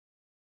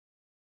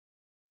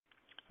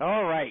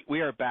All right,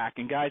 we are back.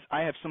 And guys,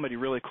 I have somebody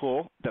really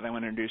cool that I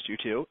want to introduce you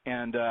to.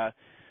 And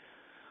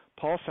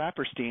Paul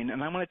Saperstein.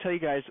 And I want to tell you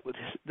guys,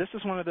 this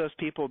is one of those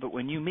people that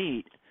when you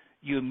meet,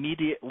 you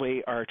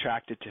immediately are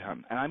attracted to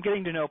him. And I'm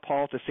getting to know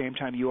Paul at the same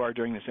time you are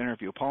during this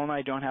interview. Paul and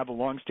I don't have a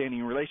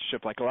long-standing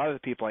relationship like a lot of the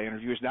people I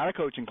interview. He's not a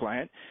coaching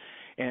client.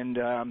 And,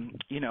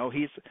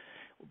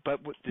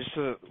 but with just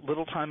a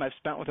little time I've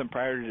spent with him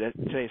prior to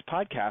today's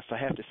podcast, I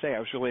have to say I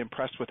was really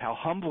impressed with how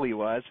humble he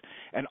was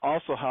and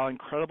also how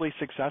incredibly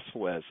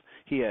successful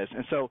he is.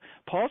 And so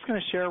Paul's going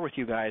to share with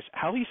you guys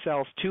how he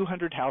sells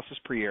 200 houses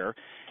per year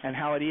and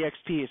how at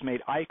EXP he's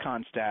made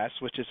Icon status,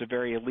 which is a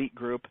very elite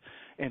group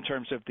in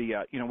terms of the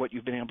what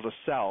you've been able to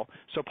sell.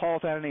 So Paul,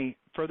 without any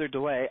further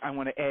delay, I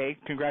want to A,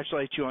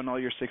 congratulate you on all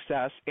your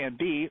success, and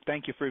B,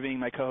 thank you for being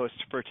my co-host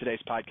for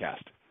today's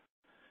podcast.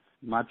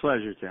 My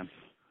pleasure, Tim.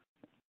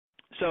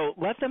 So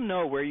let them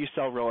know where you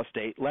sell real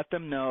estate. Let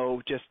them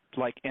know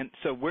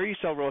so where you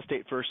sell real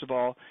estate, first of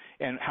all,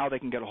 and how they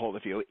can get a hold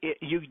of you.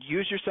 You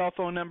use your cell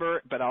phone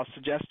number, but I'll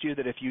suggest to you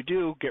that if you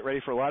do, get ready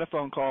for a lot of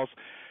phone calls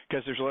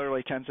because there's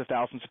literally tens of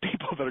thousands of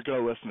people that are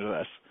going to listen to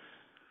this.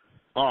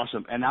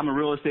 Awesome. And I'm a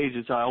real estate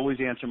agent, so I always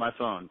answer my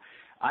phone.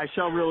 I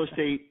sell real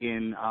estate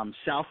in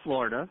South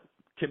Florida,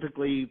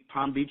 typically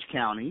Palm Beach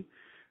County.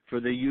 For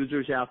the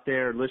users out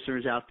there,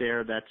 listeners out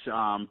there,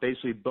 that's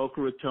basically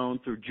Boca Raton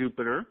through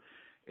Jupiter.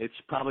 It's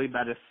probably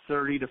about a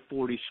 30 to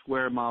 40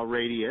 square mile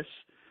radius.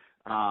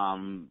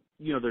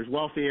 There's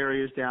wealthy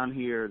areas down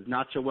here,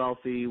 not so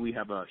wealthy. We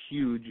have a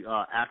huge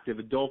active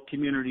adult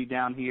community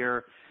down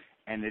here.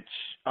 And it's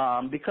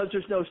because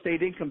there's no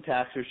state income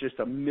tax, there's just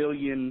a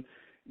million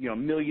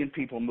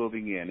people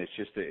moving in.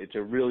 It's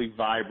a really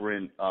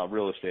vibrant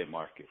real estate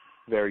market.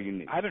 Very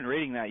unique. I've been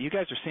reading that. You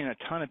guys are seeing a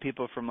ton of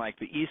people from like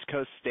the East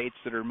Coast states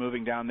that are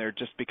moving down there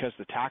just because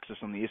the taxes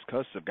on the East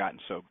Coast have gotten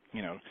so,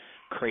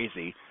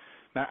 crazy.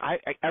 Now,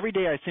 every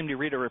day I seem to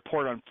read a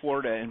report on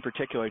Florida in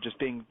particular just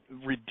being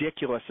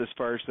ridiculous as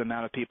far as the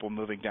amount of people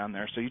moving down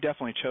there. So you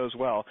definitely chose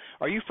well.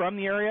 Are you from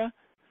the area?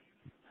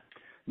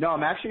 No,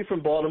 I'm actually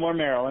from Baltimore,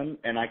 Maryland,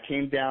 and I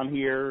came down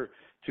here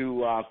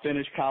to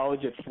finish college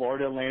at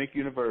Florida Atlantic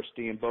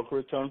University in Boca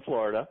Raton,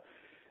 Florida,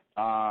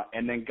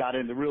 and then got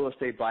into real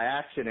estate by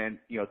accident,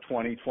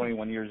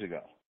 21 years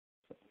ago.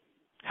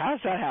 How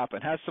does that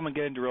happen? How does someone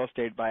get into real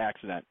estate by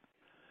accident?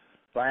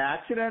 By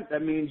accident,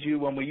 that means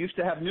when we used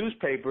to have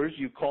newspapers,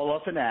 you call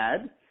off an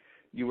ad.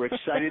 You were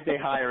excited they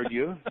hired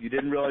you. You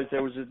didn't realize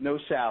there was no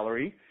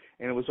salary,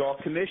 and it was all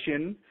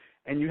commission,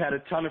 and you had a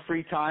ton of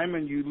free time,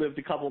 and you lived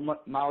a couple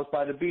miles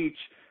by the beach.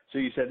 So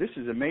you said, this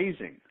is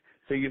amazing.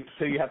 So you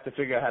have to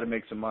figure out how to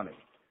make some money.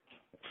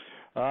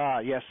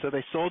 Yes. So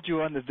they sold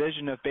you on the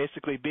vision of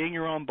basically being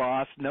your own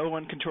boss, no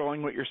one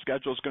controlling what your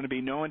schedule is going to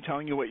be, no one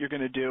telling you what you're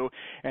going to do,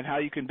 and how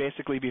you can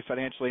basically be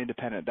financially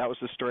independent. That was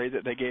the story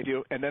that they gave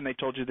you, and then they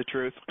told you the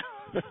truth.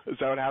 Is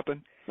that what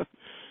happened?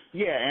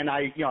 Yeah, and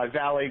I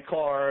valet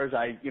cars.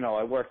 I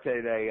worked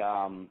at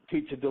a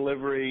pizza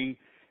delivery.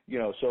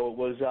 So it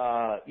was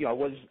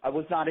I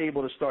was not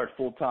able to start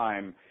full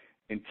time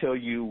until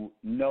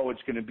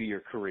it's going to be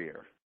your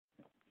career.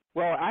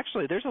 Well,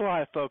 actually, there's a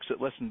lot of folks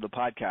that listen to the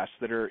podcast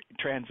that are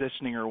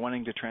transitioning or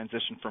wanting to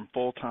transition from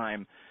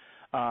full-time.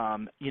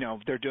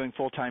 They're doing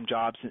full-time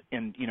jobs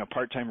in,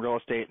 part-time real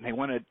estate,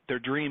 and their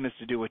dream is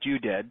to do what you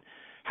did.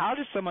 How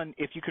does someone,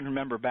 if you can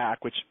remember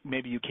back, which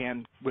maybe you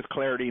can with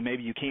clarity,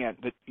 maybe you can't,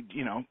 but,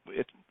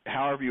 it's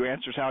however you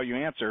answer is how you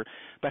answer,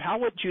 but how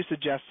would you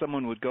suggest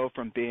someone would go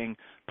from being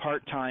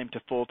part-time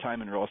to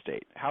full-time in real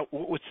estate?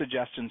 What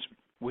suggestions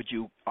would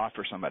you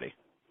offer somebody?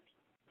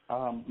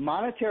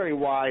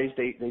 Monetary-wise,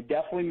 they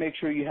definitely make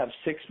sure you have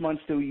 6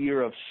 months to a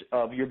year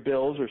of your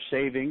bills or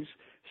savings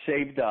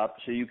saved up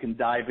so you can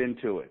dive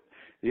into it.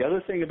 The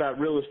other thing about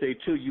real estate,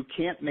 too, you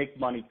can't make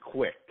money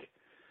quick.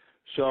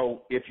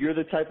 So if you're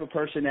the type of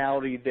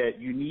personality that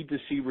you need to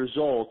see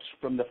results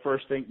from the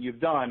first thing you've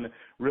done,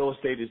 real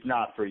estate is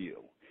not for you.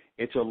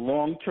 It's a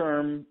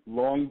long-term,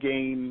 long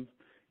game.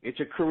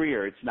 It's a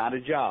career. It's not a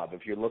job.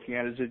 If you're looking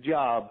at it as a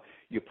job,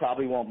 you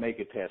probably won't make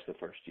it past the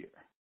first year.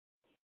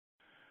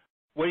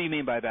 What do you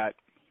mean by that?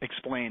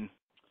 Explain.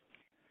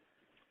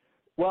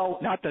 Well,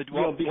 because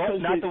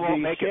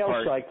the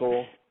sales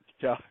cycle.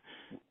 Yeah.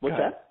 What's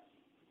that?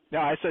 No,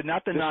 I said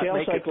not the not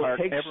make it part.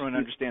 Takes, everyone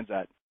understands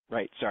that.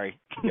 Right. Sorry.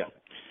 Yeah.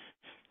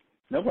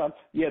 No problem.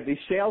 Yeah, the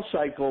sales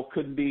cycle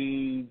could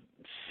be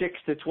 6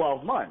 to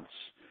 12 months.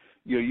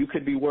 You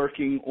could be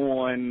working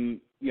on,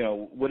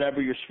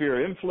 whatever your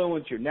sphere of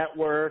influence, your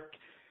network,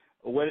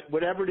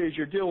 whatever it is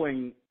you're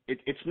doing.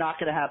 It's not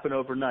going to happen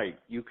overnight.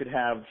 You could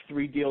have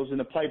 3 deals in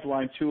the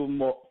pipeline, 2 of them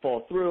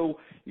fall through.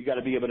 You got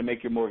to be able to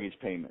make your mortgage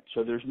payment.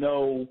 So there's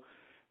no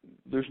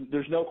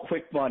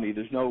quick money.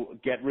 There's no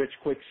get rich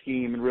quick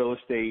scheme in real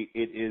estate.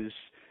 It is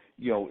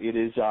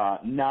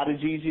not as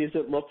easy as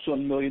it looks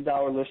on $1 million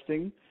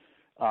listing.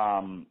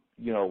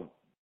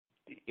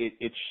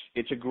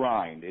 It's a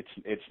grind.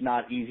 It's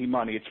not easy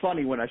money. It's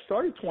funny, when I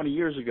started 20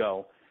 years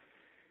ago,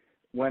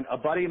 when a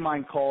buddy of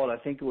mine called, I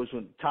think it was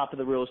on top of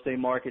the real estate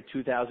market,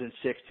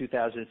 2006,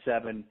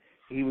 2007,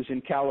 he was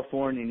in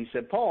California, and he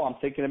said, Paul, I'm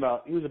thinking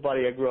about, he was a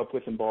buddy I grew up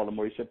with in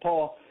Baltimore. He said,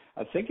 Paul,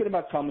 I'm thinking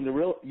about coming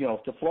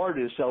to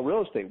Florida to sell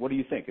real estate. What do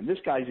you think? And this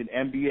guy's an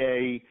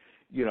MBA,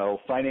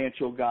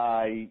 financial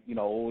guy,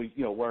 always,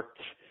 worked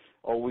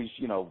always,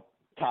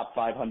 top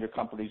 500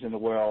 companies in the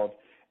world.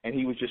 And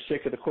he was just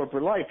sick of the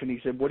corporate life. And he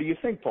said, what do you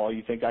think, Paul?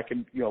 You think I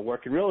can,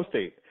 work in real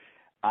estate?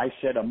 I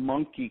said, a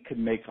monkey could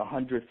make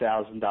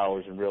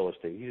 $100,000 in real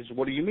estate. He said,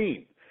 what do you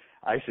mean?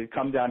 I said,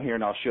 come down here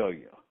and I'll show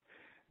you.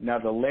 Now,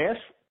 the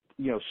last,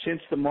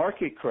 since the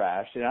market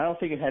crashed, and I don't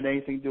think it had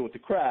anything to do with the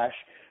crash,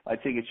 I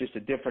think it's just a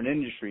different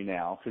industry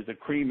now because the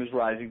cream is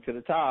rising to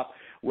the top,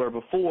 where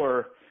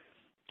before,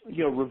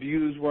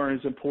 reviews weren't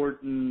as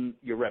important,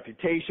 your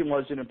reputation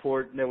wasn't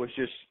important. It was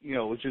just, it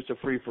was just a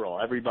free-for-all.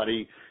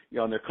 Everybody,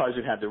 and their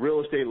cousin had the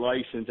real estate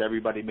license.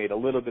 Everybody made a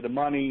little bit of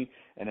money,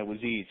 and it was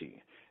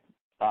easy.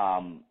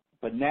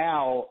 But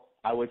now,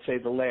 I would say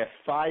the last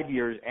 5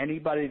 years,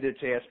 anybody that's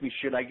asked me,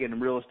 should I get in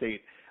real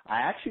estate,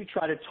 I actually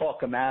try to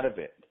talk them out of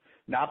it.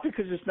 Not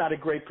because it's not a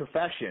great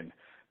profession,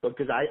 but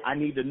because I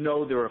need to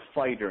know they're a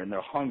fighter and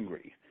they're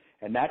hungry.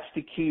 And that's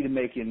the key to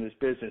making this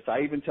business. I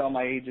even tell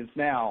my agents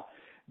now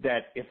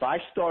that if I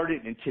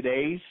started in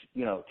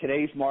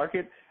today's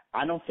market,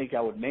 I don't think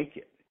I would make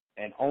it.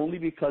 And only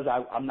because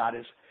I'm not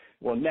as,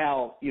 well,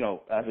 now,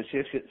 I have a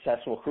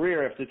successful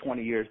career after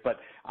 20 years, but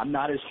I'm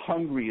not as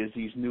hungry as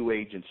these new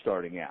agents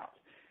starting out.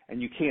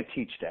 And you can't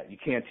teach that. You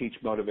can't teach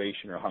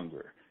motivation or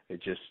hunger.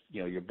 It just,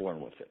 you're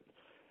born with it.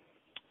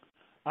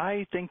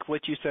 I think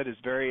what you said is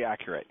very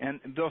accurate.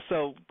 And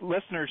so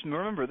listeners,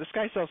 remember, this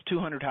guy sells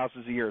 200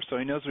 houses a year, so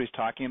he knows what he's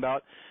talking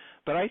about.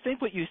 But I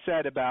think what you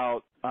said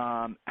about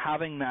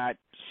having that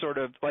sort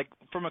of, like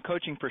from a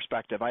coaching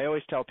perspective, I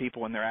always tell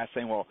people when they're asked,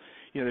 saying, well,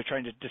 they're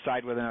trying to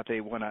decide whether or not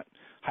they want to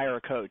hire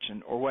a coach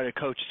or what a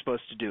coach is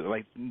supposed to do.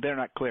 Like, they're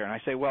not clear. And I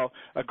say, well,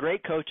 a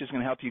great coach is going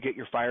to help you get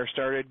your fire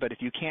started, but if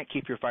you can't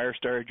keep your fire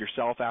started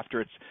yourself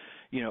after it's,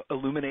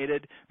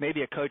 illuminated,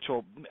 maybe a coach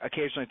will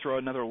occasionally throw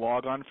another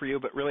log on for you,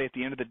 but really at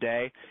the end of the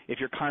day, if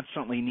you're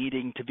constantly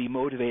needing to be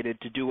motivated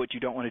to do what you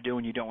don't want to do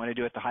and you don't want to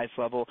do at the highest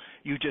level,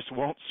 you just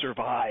won't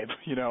survive,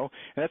 And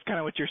that's kind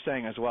of what you're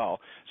saying as well.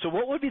 So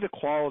what would be the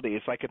qualities,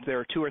 like if there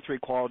are 2 or 3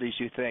 qualities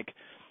you think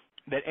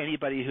that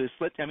anybody who's,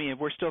 if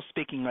we're still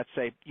speaking, let's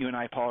say you and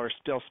I, Paul, are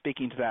still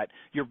speaking to that,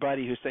 your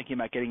buddy who's thinking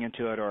about getting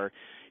into it, or,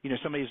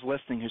 somebody who's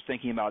listening who's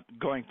thinking about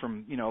going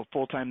from,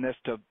 full-time this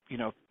to,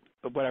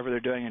 whatever they're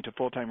doing into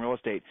full-time real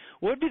estate,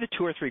 what would be the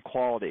 2 or 3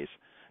 qualities?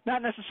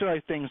 Not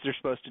necessarily things they're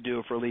supposed to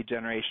do for lead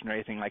generation or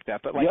anything like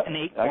that, but like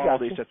innate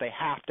qualities that they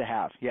have to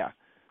have. Yeah.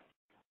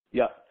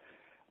 Yeah.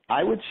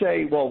 I would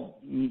say, well,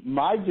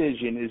 my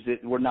vision is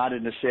that we're not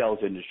in the sales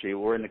industry.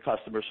 We're in the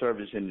customer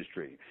service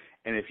industry.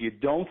 And if you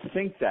don't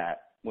think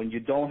that, when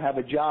you don't have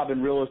a job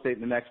in real estate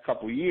in the next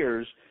couple of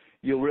years,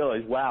 you'll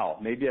realize, wow,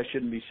 maybe I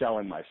shouldn't be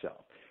selling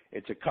myself.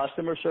 It's a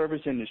customer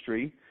service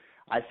industry.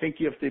 I think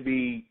you have to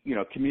be,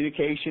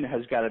 communication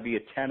has got to be a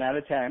 10 out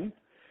of 10.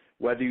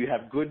 Whether you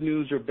have good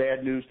news or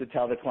bad news to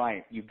tell the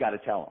client, you've got to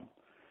tell them.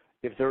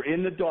 If they're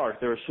in the dark,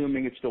 they're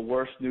assuming it's the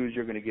worst news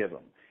you're going to give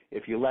them.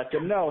 If you let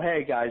them know,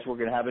 hey, guys, we're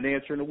going to have an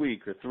answer in a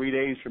week or 3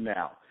 days from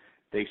now,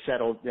 they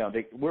settle,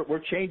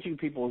 we're changing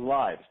people's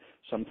lives.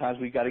 Sometimes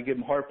we got to give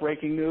them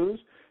heartbreaking news.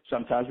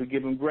 Sometimes we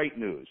give them great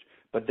news.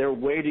 But they're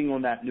waiting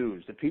on that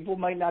news. The people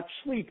might not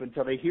sleep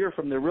until they hear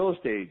from their real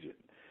estate agent.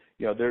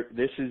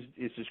 This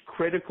is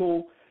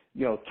critical.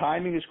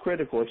 Timing is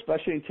critical,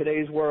 especially in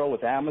today's world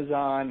with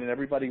Amazon and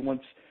everybody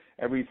wants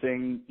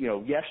everything,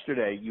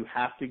 yesterday. You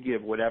have to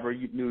give whatever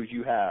news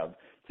you have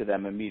to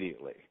them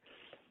immediately.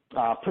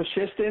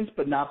 Persistence,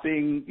 but not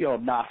being,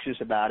 obnoxious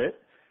about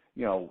it.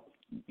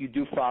 You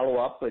do follow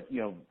up, but,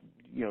 you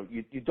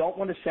don't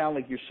want to sound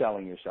like you're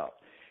selling yourself.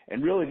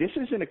 And really, this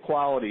isn't a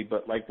quality,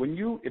 but like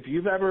if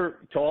you've ever,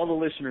 to all the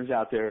listeners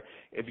out there,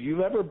 if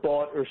you've ever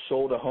bought or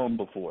sold a home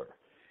before,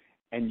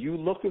 and you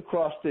look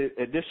across this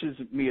is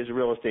me as a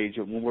real estate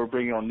agent when we're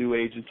bringing on new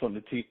agents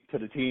to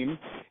the team.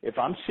 If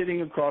I'm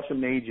sitting across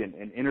an agent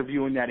and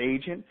interviewing that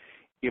agent,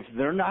 if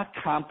they're not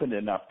competent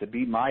enough to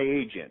be my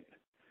agent,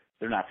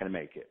 they're not going to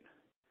make it.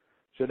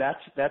 So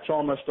that's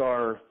almost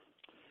our.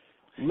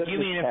 You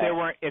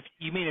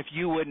mean if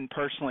you wouldn't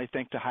personally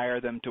think to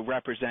hire them to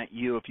represent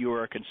you if you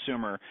were a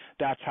consumer,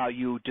 that's how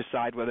you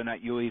decide whether or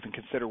not you'll even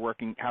consider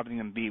having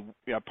them be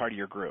a part of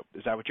your group.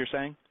 Is that what you're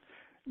saying?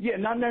 Yeah,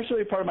 not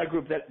necessarily part of my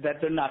group that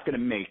they're not going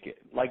to make it.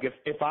 Like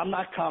if I'm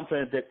not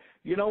confident that,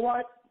 you know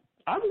what,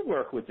 I would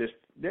work with this.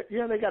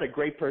 They got a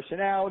great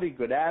personality,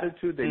 good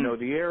attitude. They know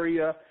the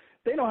area.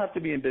 They don't have to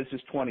be in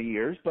business 20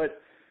 years,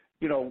 but,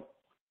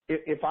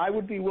 if I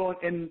would be willing,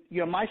 and,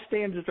 my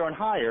standards aren't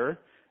higher.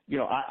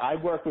 I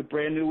work with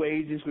brand new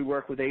agents. We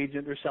work with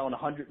agents that are selling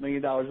 $100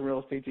 million in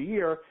real estate a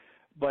year,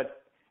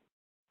 but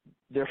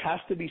there has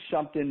to be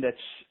something that's,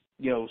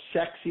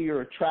 sexy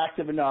or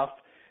attractive enough,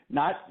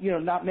 not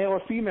male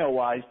or female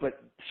wise,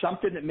 but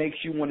something that makes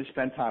you want to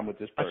spend time with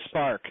this person. A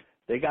spark.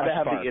 They got to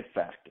have the it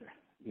factor.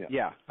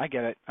 Yeah, I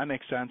get it. That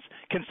makes sense.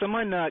 Can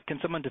someone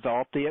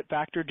develop the it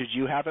factor? Did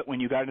you have it when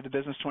you got into the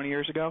business 20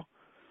 years ago?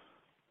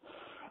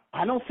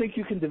 I don't think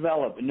you can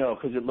develop, no,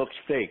 because it looks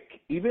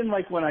fake. Even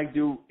like when I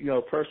do,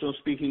 personal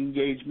speaking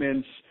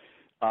engagements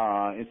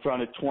in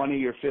front of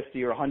 20 or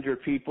 50 or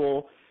 100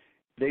 people,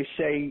 they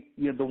say,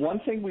 the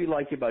one thing we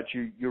like about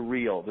you, you're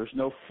real. There's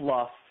no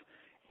fluff,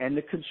 and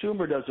the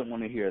consumer doesn't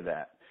want to hear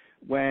that.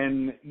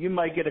 When you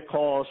might get a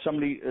call,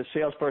 a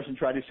salesperson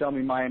tried to sell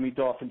me Miami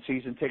Dolphin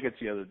season tickets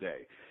the other day.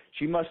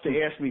 She must have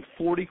asked me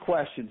 40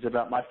 questions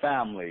about my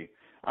family.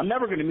 I'm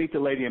never going to meet the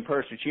lady in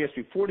person. She asked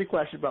me 40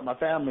 questions about my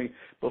family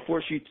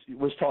before she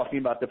was talking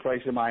about the price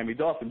of Miami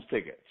Dolphins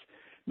tickets.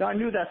 Now, I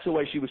knew that's the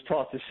way she was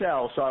taught to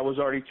sell, so I was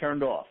already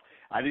turned off.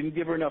 I didn't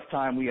give her enough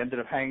time. We ended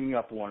up hanging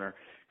up on her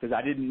because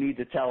I didn't need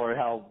to tell her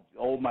how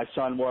old my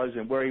son was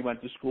and where he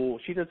went to school.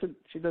 She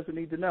doesn't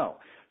need to know.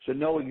 So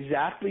know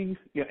exactly,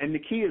 and the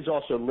key is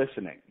also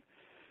listening.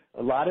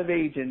 A lot of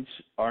agents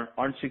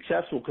aren't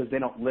successful because they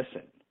don't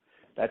listen.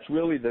 That's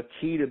really the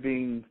key to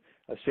being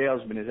a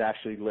salesman, is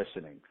actually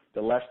listening.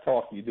 The less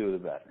talk you do, the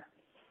better.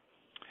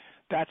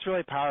 That's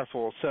really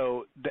powerful.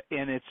 So,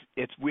 and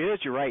it's weird.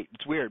 You're right.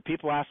 It's weird.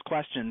 People ask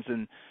questions,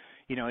 and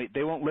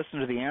they won't listen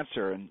to the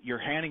answer. And you're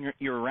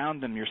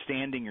around them. You're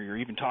standing, or you're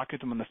even talking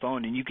to them on the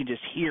phone, and you can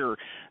just hear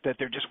that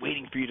they're just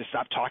waiting for you to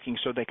stop talking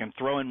so they can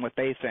throw in what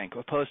they think,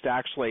 opposed to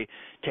actually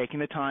taking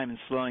the time and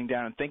slowing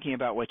down and thinking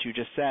about what you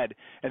just said,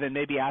 and then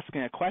maybe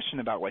asking a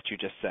question about what you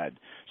just said.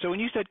 So when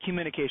you said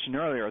communication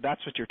earlier,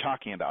 that's what you're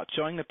talking about,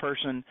 showing the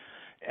person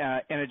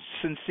in a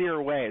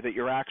sincere way that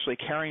you're actually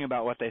caring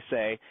about what they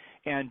say,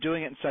 and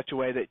doing it in such a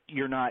way that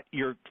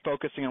you're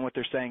focusing on what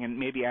they're saying and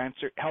maybe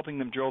helping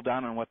them drill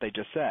down on what they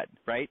just said,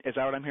 right? Is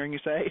that what I'm hearing you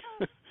say?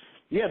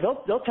 Yeah,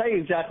 they'll tell you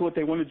exactly what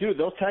they want to do.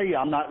 They'll tell you,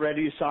 I'm not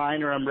ready to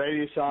sign, or I'm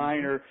ready to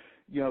sign, or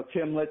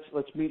Tim,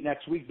 let's meet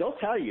next week. They'll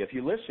tell you if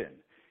you listen.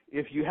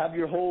 If you have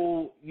your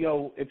whole,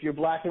 if you're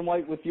black and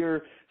white with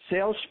your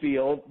sales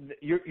spiel,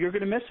 you're going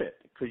to miss it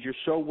because you're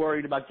so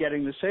worried about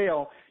getting the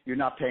sale, you're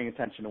not paying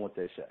attention to what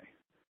they say.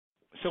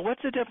 So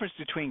what's the difference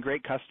between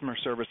great customer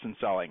service and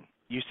selling?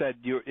 You said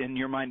in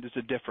your mind there's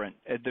a difference.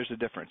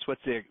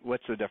 What's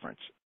the difference?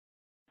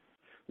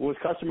 Well, with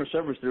customer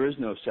service, there is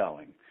no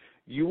selling.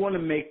 You want to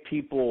make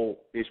people,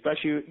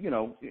 especially,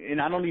 and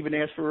I don't even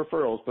ask for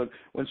referrals, but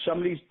when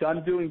somebody's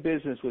done doing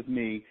business with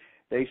me,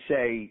 they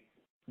say,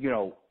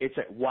 it's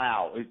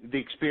wow, the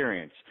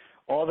experience.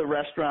 All the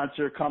restaurants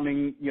are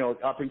coming,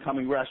 up and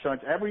coming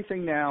restaurants.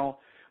 Everything now,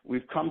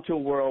 we've come to a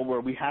world where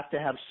we have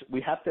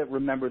to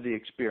remember the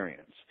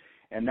experience.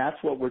 And that's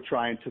what we're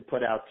trying to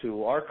put out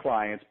to our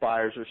clients,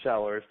 buyers or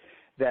sellers,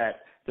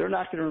 that they're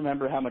not going to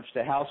remember how much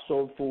the house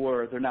sold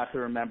for. They're not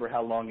going to remember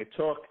how long it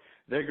took.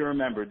 They're going to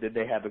remember, did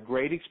they have a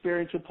great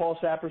experience with Paul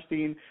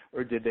Saperstein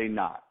or did they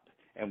not?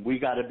 And we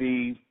got to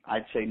be,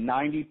 I'd say,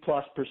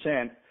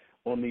 90+%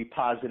 on the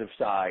positive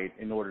side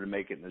in order to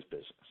make it in this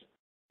business.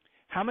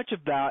 How much of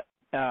that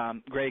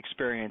great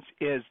experience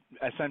is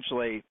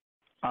essentially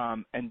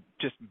and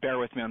just bear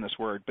with me on this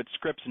word, but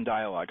scripts and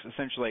dialogues,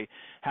 essentially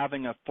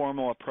having a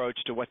formal approach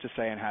to what to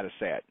say and how to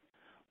say it?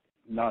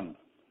 None.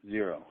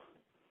 Zero.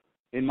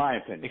 In my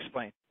opinion.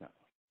 Explain. No.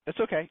 That's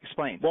okay.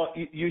 Explain. Well,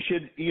 you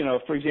should,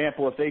 for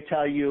example, if they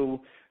tell you,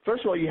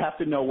 first of all, you have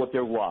to know what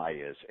their why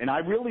is. And I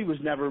really was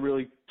never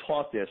really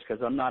taught this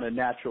because I'm not a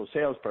natural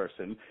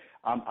salesperson.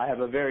 I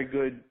have a very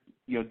good,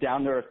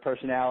 down-to-earth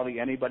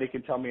personality. Anybody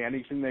can tell me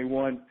anything they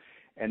want,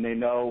 and they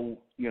know,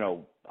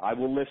 I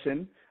will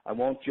listen. I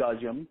won't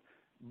judge them,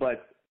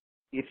 but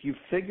if you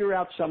figure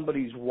out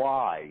somebody's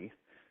why,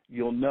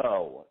 you'll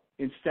know.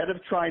 Instead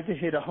of trying to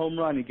hit a home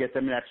run and get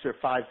them an extra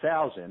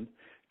 $5,000,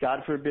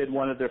 God forbid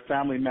one of their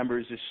family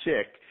members is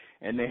sick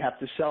and they have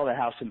to sell the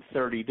house in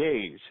 30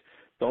 days.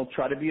 Don't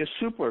try to be a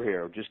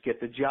superhero. Just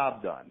get the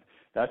job done.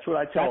 That's what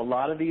I tell a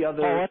lot of the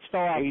other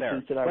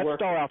agents that I work with. Let's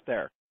stall out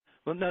there.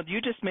 Well, no,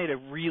 you just made a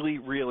really,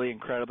 really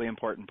incredibly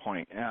important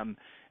point, and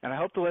I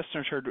hope the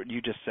listeners heard what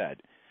you just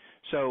said.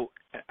 So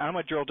I'm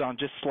going to drill down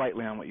just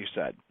slightly on what you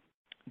said.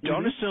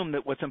 Don't assume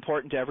that what's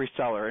important to every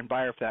seller and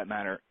buyer, for that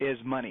matter, is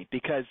money,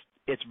 because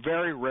it's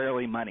very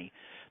rarely money.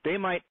 They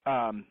might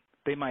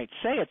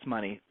say it's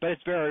money, but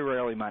it's very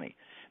rarely money.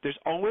 There's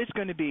always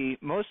going to be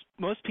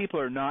most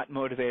people are not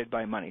motivated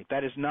by money.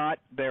 That is not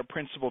their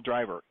principal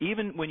driver.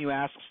 Even when you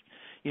ask,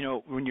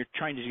 when you're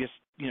trying to just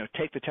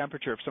take the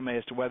temperature of somebody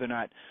as to whether or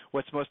not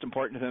what's most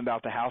important to them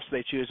about the house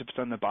they choose, if it's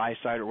on the buy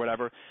side or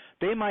whatever,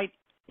 they might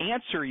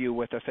answer you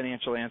with a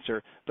financial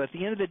answer, but at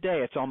the end of the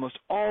day, it's almost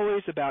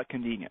always about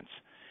convenience.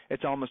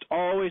 It's almost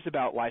always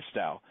about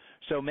lifestyle.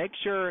 So make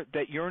sure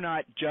that you're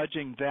not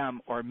judging them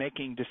or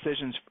making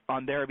decisions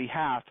on their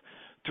behalf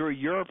through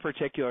your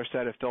particular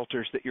set of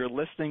filters, that you're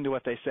listening to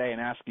what they say and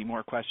asking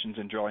more questions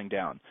and drilling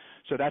down.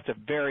 So that's a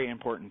very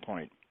important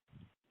point.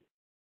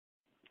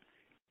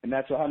 And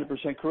that's 100%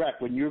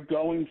 correct. When you're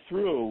going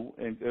through,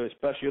 and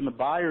especially on the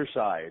buyer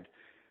side,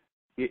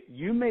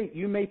 you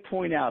may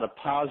point out a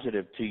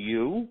positive to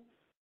you,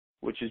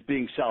 which is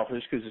being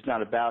selfish because it's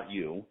not about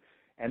you,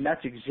 and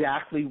that's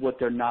exactly what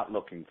they're not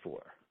looking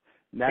for.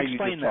 Now you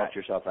just talked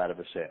yourself out of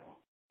a sale.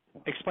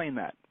 Explain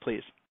that,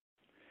 please.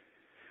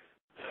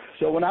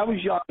 So when I was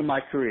young in my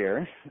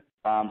career,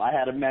 I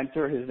had a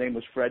mentor. His name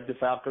was Fred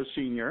DeFalco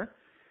Sr.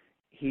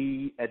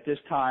 He, at this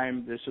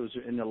time, this was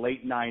in the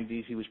late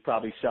 90s, he was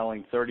probably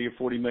selling $30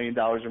 or $40 million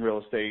in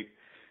real estate.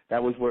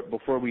 That was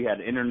before we had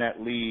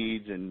internet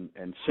leads and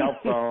cell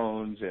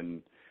phones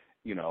and,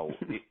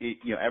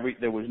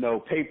 there was no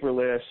paper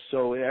list,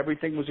 so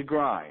everything was a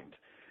grind.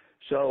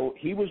 So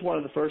he was one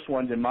of the first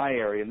ones in my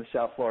area, in the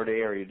South Florida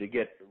area, to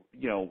get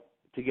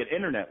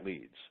internet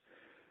leads.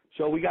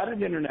 So we got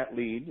an internet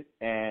lead,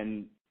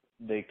 and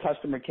the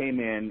customer came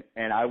in,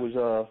 and I was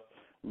a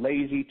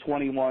lazy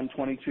 21,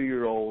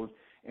 22-year-old,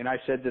 and I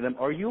said to them,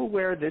 "Are you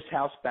aware this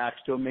house backs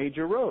to a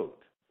major road?"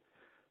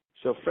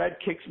 So Fred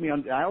kicks me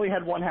under. I only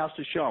had one house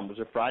to show him. It was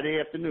a Friday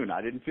afternoon.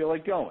 I didn't feel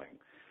like going.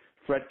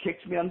 Fred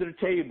kicks me under the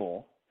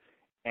table,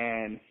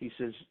 and he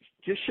says,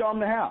 "Just show them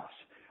the house."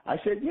 I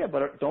said, "Yeah,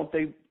 but don't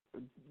they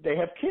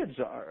have kids?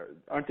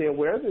 Aren't they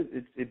aware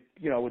that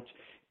it's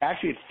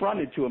actually it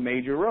fronted to a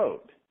major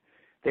road?"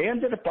 They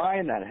ended up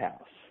buying that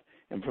house.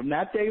 And from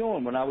that day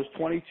on, when I was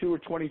 22 or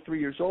 23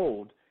 years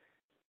old,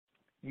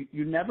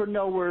 you never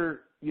know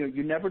where,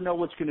 you never know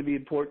what's going to be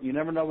important. You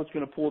never know what's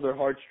going to pull their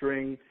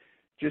heartstring.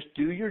 Just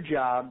do your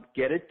job,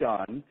 get it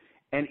done.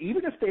 And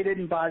even if they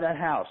didn't buy that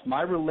house,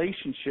 my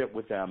relationship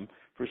with them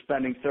for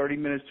spending 30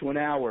 minutes to an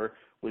hour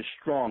was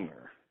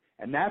stronger.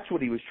 And that's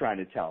what he was trying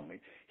to tell me.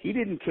 He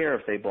didn't care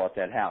if they bought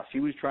that house. He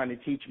was trying to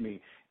teach me,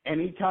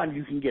 anytime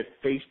you can get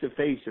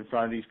face-to-face in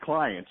front of these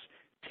clients,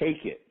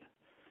 take it.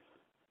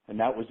 And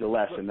that was the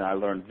lesson that I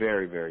learned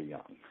very, very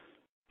young.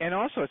 And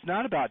also, it's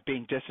not about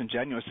being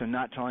disingenuous and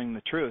not telling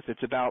the truth.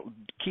 It's about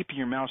keeping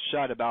your mouth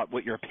shut about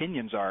what your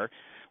opinions are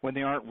when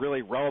they aren't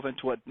really relevant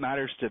to what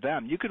matters to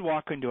them. You could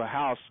walk into a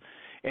house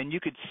and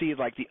you could see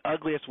like the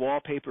ugliest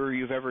wallpaper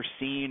you've ever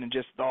seen and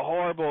just the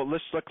horrible,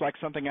 this looked like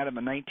something out of a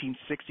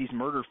 1960s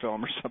murder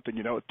film or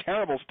something,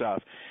 terrible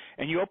stuff.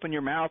 And you open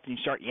your mouth and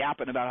you start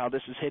yapping about how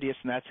this is hideous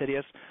and that's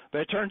hideous.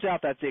 But it turns out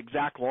that's the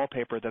exact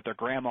wallpaper that their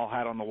grandma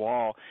had on the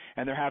wall,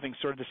 and they're having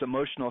sort of this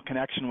emotional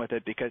connection with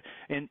it because,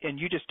 and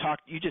you just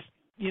talked,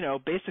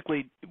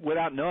 basically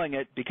without knowing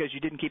it, because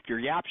you didn't keep your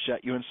yap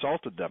shut, you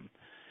insulted them.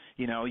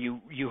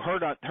 You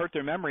hurt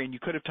their memory, and you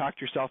could have talked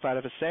yourself out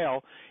of a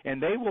sale,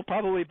 and they will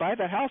probably buy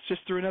that house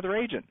just through another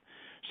agent.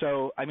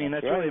 So, that's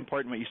right. Really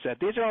important what you said.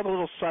 These are all the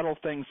little subtle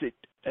things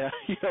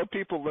that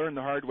people learn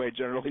the hard way,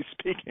 generally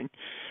speaking.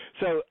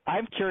 So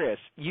I'm curious.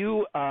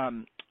 You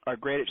are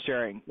great at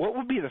sharing. What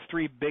would be the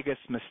three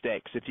biggest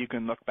mistakes if you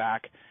can look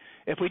back?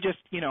 If we just,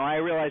 I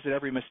realize that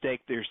every mistake,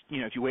 there's,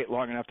 if you wait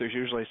long enough, there's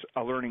usually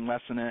a learning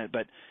lesson in it.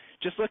 But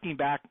just looking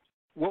back,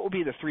 what would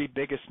be the three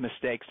biggest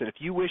mistakes that if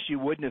you wish you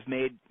wouldn't have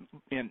made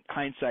in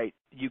hindsight,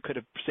 you could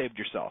have saved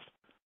yourself?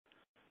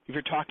 If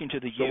you're talking to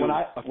the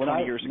of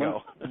 20 years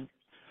ago.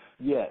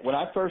 Yeah, when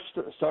I first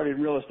started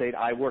in real estate,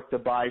 I worked the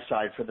buy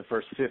side for the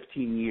first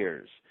 15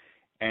 years.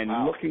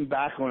 And Looking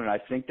back on it, I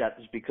think that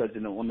is because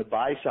on the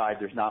buy side,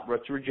 there's not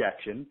much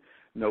rejection.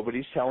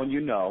 Nobody's telling you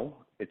no.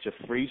 It's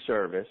a free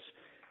service,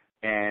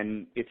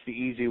 and it's the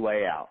easy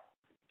way out.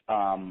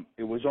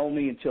 It was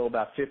only until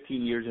about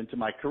 15 years into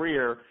my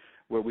career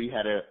where we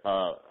had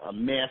a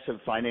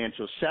massive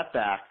financial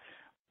setback,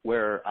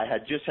 where I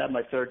had just had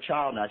my third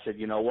child, and I said,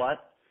 you know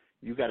what?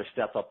 You got to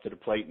step up to the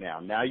plate now.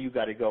 Now you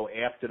got to go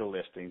after the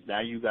listings.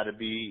 Now you got to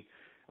be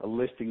a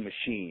listing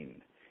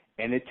machine.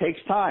 And it takes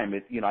time.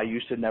 I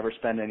used to never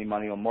spend any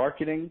money on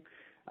marketing.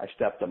 I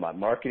stepped up my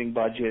marketing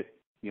budget.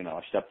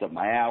 I stepped up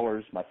my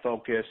hours, my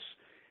focus.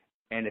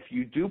 And if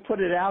you do put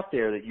it out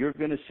there that you're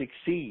going to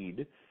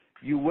succeed,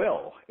 you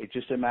will. It's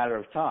just a matter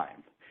of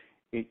time.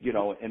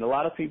 And a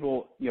lot of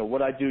people,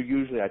 what I do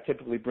usually, I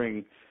typically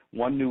bring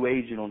one new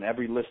agent on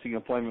every listing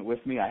appointment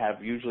with me. I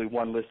have usually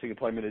one listing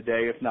appointment a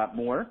day, if not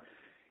more.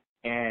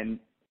 And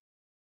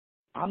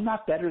I'm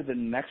not better than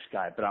the next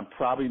guy, but I'm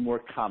probably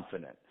more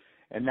confident.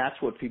 And that's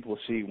what people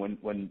see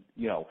when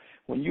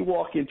you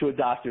walk into a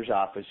doctor's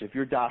office. If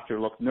your doctor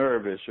looked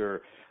nervous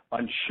or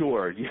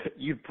unsure,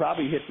 you'd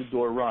probably hit the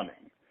door running.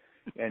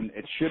 And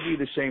it should be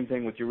the same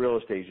thing with your real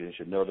estate agent. You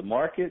should know the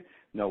market,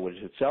 know what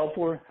it sell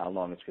for, how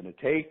long it's going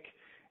to take.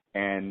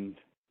 And,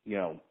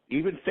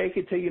 even fake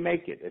it till you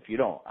make it if you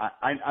don't.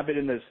 I've been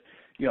in this,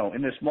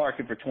 in this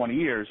market for 20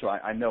 years, so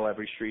I know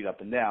every street up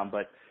and down.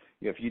 But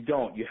if you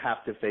don't, you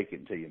have to fake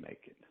it until you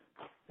make it.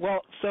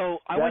 Well, so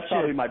that's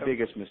probably my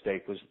biggest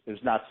mistake was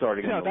not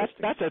starting on the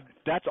listing.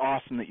 That's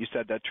awesome that you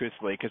said that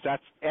truthfully, because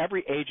that's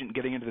every agent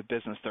getting into the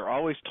business. They're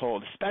always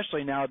told,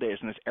 especially nowadays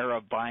in this era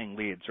of buying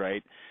leads,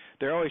 right?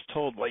 They're always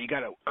told, well, you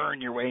got to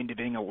earn your way into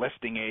being a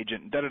listing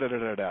agent,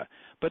 da-da-da-da-da-da.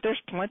 But there's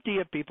plenty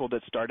of people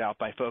that start out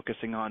by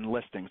focusing on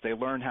listings. They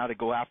learn how to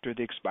go after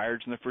the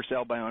expireds and the for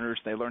sale by owners.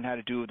 They learn how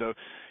to do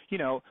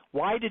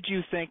why did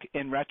you think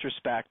in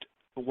retrospect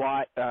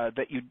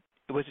that you,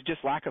 was it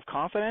just lack of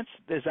confidence?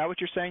 Is that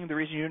what you're saying, the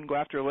reason you didn't go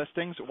after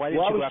listings? Why did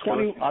you go after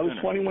listings? I was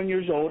 21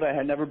 years old. I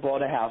had never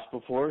bought a house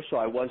before, so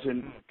I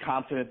wasn't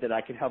confident that I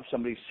could help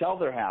somebody sell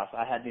their house.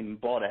 I hadn't even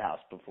bought a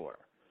house before.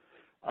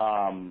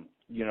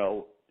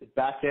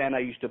 Back then, I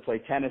used to play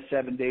tennis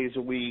 7 days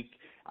a week.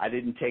 I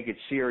didn't take it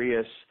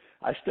serious.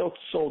 I still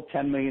sold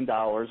 $10 million.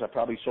 I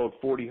probably sold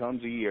 40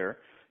 homes a year,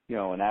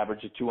 an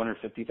average of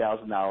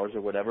 $250,000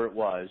 or whatever it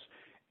was.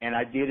 And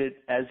I did it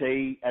as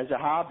a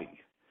hobby.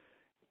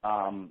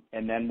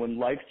 And then when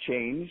life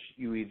changed,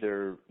 you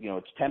either,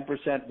 it's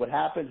 10% what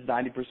happens,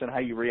 90% how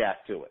you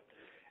react to it.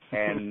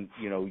 And,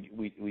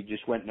 we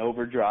just went in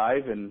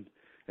overdrive and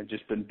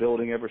just been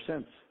building ever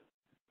since.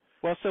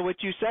 Well, so what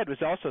you said was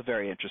also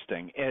very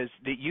interesting, is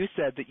that you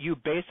said that you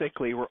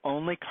basically were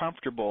only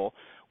comfortable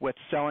with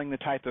selling the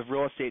type of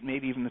real estate,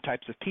 maybe even the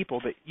types of people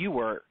that you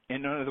were,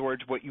 in other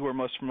words, what you were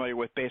most familiar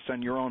with based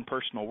on your own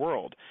personal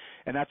world.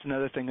 And that's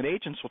another thing that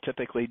agents will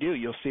typically do.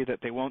 You'll see that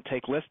they won't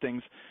take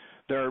listings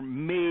that are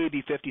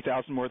maybe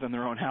 $50,000 more than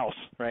their own house,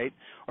 right?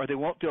 Or they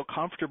won't feel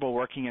comfortable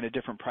working in a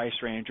different price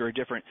range or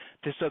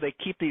so they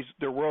keep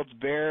their worlds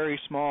very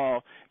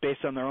small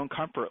based on their own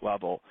comfort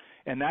level.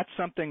 And that's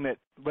something that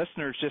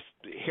listeners just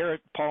hear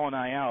Paul and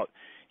I out.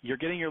 You're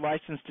getting your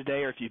license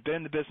today, or if you've been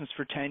in the business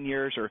for 10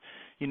 years, or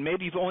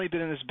maybe you've only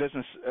been in this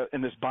business,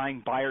 in this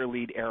buying buyer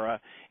lead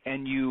era,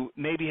 and you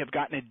maybe have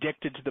gotten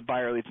addicted to the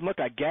buyer leads. And look,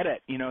 I get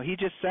it. He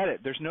just said it.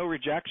 There's no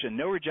rejection.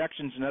 No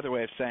rejection is another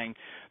way of saying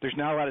there's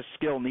not a lot of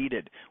skill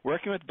needed.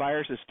 Working with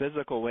buyers is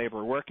physical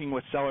labor. Working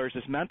with sellers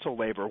is mental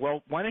labor.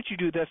 Well, why don't you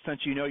do this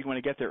since you know you want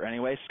to get there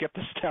anyway? Skip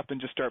the step and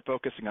just start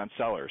focusing on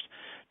sellers.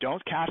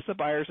 Don't cast the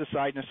buyers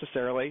aside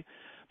necessarily,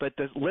 but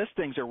the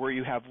listings are where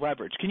you have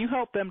leverage. Can you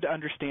help them to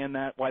understand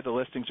that, why the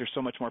listings are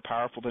so much more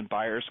powerful than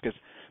buyers? Because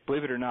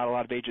believe it or not, a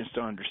lot of agents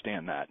don't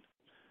understand that.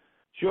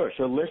 Sure.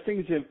 So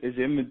listings is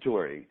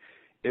inventory.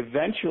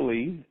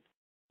 Eventually,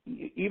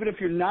 even if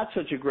you're not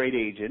such a great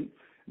agent,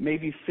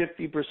 maybe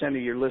 50% of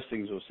your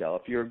listings will sell.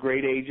 If you're a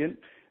great agent,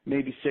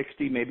 maybe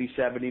 60, maybe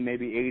 70,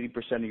 maybe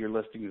 80% of your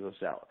listings will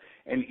sell.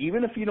 And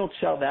even if you don't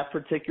sell that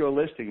particular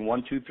listing,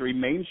 123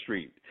 Main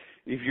Street,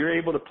 if you're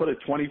able to put a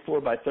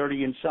 24 by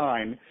 30 inch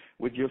sign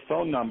with your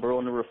phone number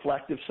on a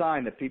reflective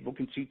sign that people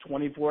can see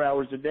 24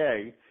 hours a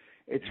day,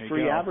 it's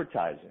free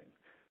advertising.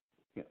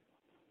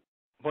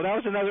 Well, that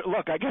was another,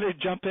 look, I got to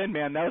jump in,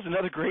 man. That was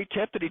another great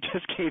tip that he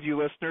just gave you,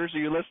 listeners. Are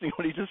you listening to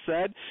what he just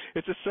said?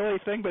 It's a silly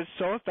thing, but it's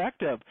so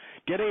effective.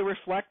 Get a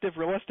reflective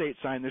real estate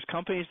sign. There's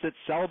companies that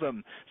sell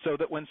them so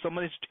that when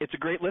it's a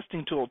great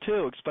listing tool,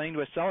 too, explaining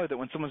to a seller that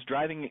when someone's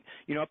driving,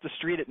 up the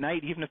street at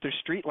night, even if there's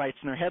street lights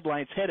and their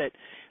headlights hit it,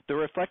 the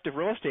reflective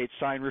real estate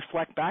sign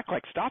reflect back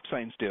like stop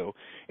signs do,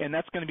 and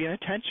that's going to be an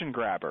attention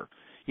grabber.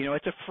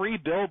 It's a free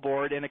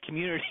billboard in a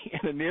community,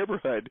 in a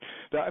neighborhood.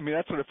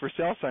 That's what a for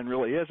sale sign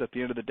really is at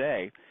the end of the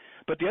day.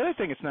 But the other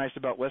thing that's nice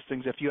about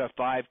listings, if you have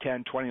 5,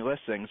 10, 20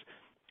 listings,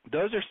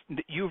 those are,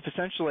 you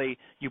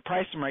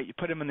price them right, you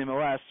put them in the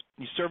MLS,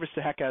 you service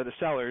the heck out of the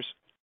sellers,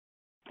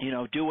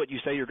 do what you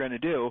say you're going to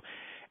do,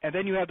 and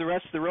then you have the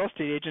rest of the real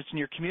estate agents in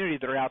your community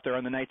that are out there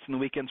on the nights and the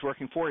weekends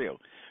working for you.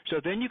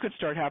 So then you can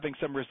start having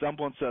some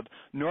resemblance of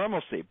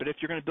normalcy. But if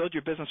you're going to build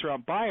your business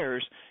around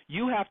buyers,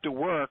 you have to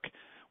work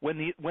when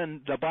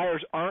the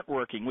buyers aren't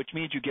working, which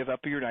means you give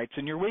up your nights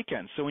and your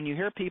weekends. So when you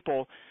hear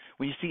people,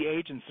 when you see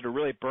agents that are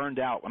really burned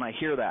out, when I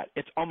hear that,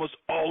 it's almost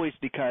always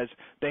because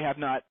they have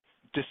not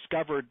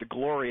discovered the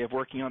glory of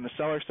working on the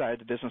seller side of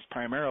the business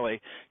primarily,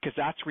 because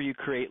that's where you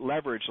create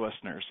leverage,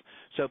 listeners.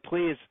 So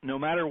please, no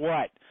matter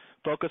what,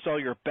 focus all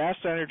your best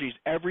energies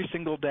every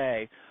single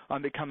day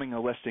on becoming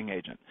a listing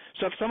agent.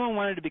 So if someone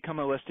wanted to become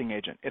a listing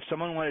agent, if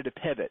someone wanted to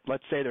pivot,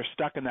 let's say they're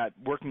stuck in that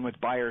working with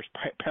buyers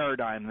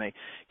paradigm and they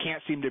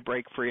can't seem to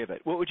break free of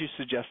it, what would you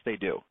suggest they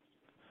do?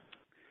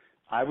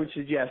 I would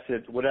suggest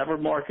that whatever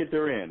market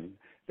they're in,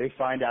 they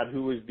find out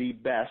who is the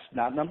best,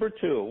 not number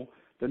 2,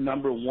 the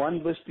number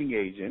 1 listing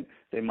agent.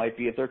 They might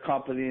be at their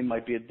company, it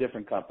might be a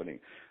different company.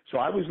 So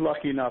I was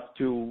lucky enough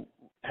to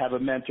have a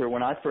mentor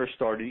when I first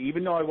started.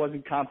 Even though I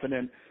wasn't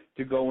confident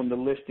to go on the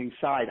listing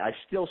side, I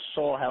still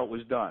saw how it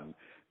was done.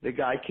 The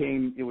guy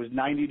came, it was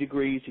 90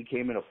 degrees, he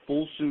came in a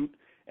full suit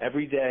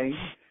every day.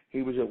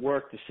 He was at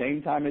work the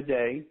same time of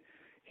day.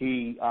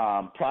 He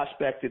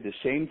prospected the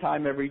same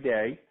time every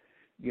day.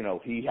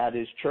 He had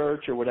his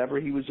church or whatever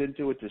he was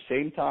into at the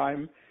same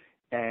time,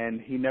 and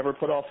he never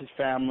put off his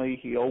family.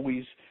 He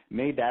always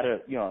made that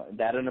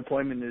an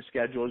appointment in his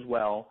schedule as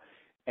well,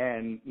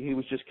 and he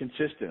was just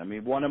consistent.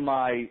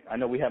 I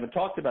know we haven't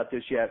talked about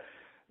this yet,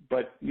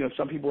 but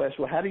some people ask,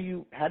 well, how do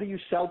you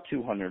sell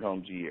 200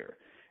 homes a year?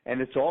 And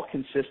it's all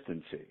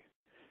consistency.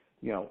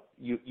 You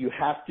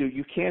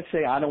can't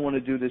say, I don't want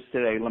to do this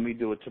today, let me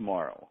do it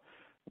tomorrow.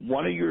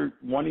 One of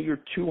your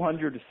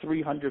 200 to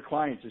 300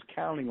 clients is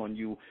counting on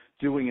you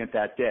doing it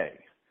that day.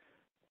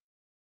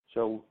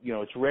 So,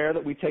 it's rare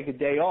that we take a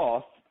day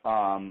off.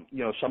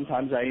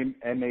 Sometimes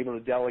I am able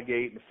to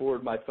delegate and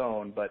forward my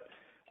phone, but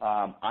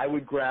I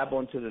would grab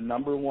onto the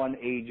number 1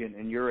 agent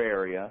in your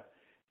area,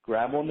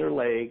 grab on their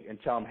leg, and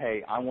tell them,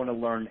 hey, I want to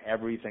learn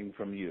everything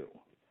from you.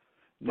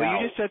 Well,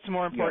 you just said some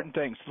more important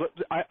things.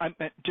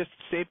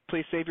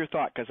 Please save your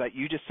thought, because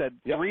you just said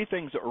 3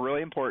 things that were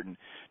really important.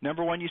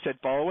 Number 1, you said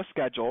follow a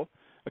schedule.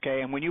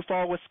 Okay, and when you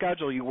follow a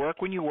schedule, you work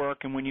when you work,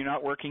 and when you're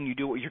not working, you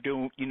do what you're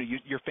doing,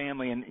 your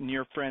family and in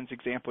your friend's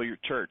example, your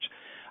church.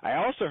 I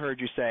also heard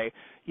you say,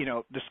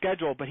 the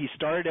schedule, but he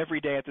started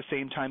every day at the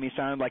same time. He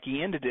sounded like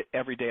he ended it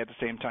every day at the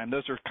same time.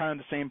 Those are kind of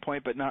the same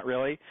point, but not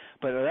really.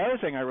 But the other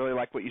thing I really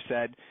like what you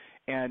said,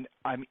 and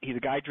the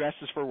guy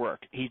dresses for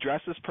work. He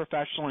dresses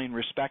professionally in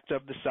respect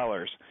of the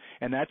sellers,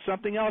 and that's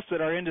something else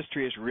that our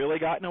industry has really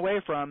gotten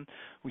away from.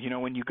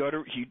 When you go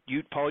to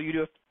Paul, you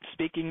do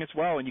speaking as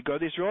well, and you go to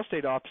these real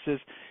estate offices,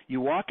 you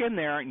walk in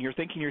there and you're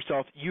thinking to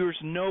yourself, there's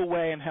no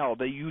way in hell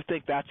that you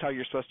think that's how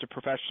you're supposed to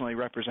professionally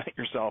represent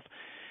yourself.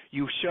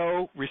 You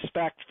show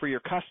respect for your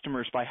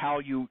customers by how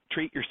you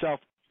treat yourself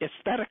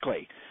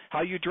aesthetically,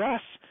 how you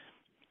dress.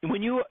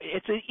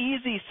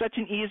 It's such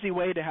an easy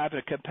way to have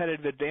a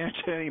competitive advantage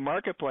in any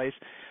marketplace.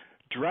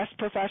 Dress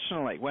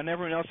professionally when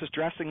everyone else is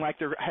dressing like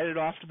they're headed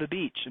off to the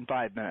beach in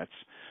 5 minutes.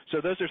 So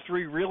those are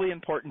 3 really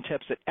important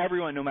tips that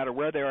everyone, no matter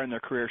where they are in their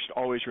career, should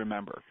always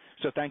remember.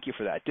 So thank you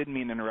for that. Didn't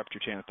mean to interrupt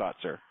your chain of thought,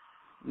 sir.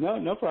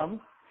 No problem.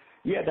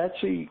 Yeah,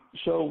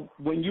 so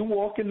when you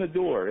walk in the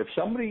door, if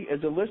somebody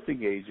is a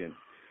listing agent,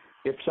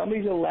 if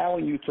somebody's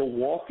allowing you to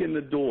walk in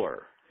the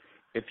door,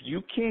 if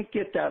you can't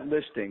get that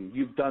listing,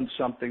 you've done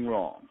something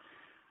wrong.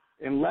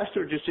 Unless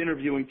they're just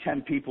interviewing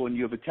 10 people and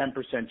you have a 10%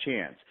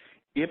 chance.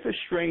 If a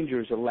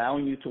stranger is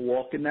allowing you to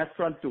walk in that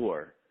front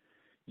door,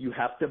 you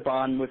have to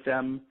bond with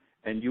them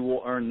and you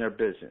will earn their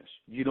business.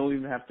 You don't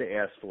even have to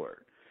ask for it.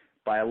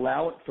 By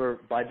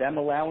them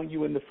allowing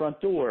you in the front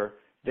door,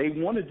 they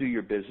want to do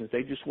your business.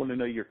 They just want to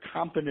know you're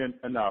competent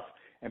enough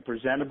and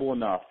presentable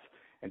enough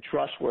and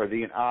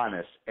trustworthy and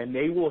honest, and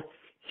they will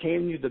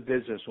hand you the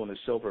business on a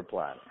silver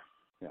platter.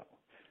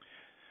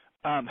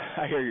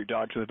 I hear your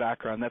dogs in the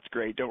background. That's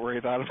great. Don't worry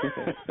about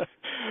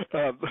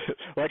them.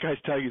 Like I was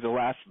telling you, the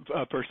last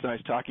person I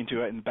was talking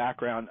to in the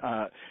background,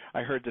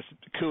 I heard this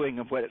cooing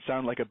of what it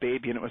sounded like a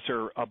baby, and it was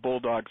her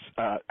bulldog's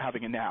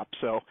having a nap.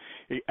 So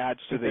it adds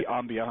to the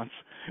ambiance.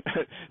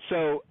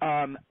 So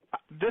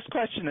this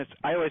question is,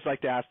 I always like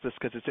to ask this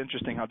because it's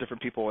interesting how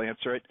different people will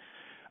answer it.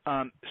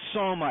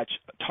 So much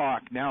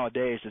talk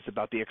nowadays is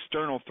about the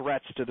external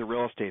threats to the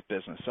real estate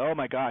business. Oh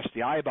my gosh,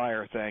 the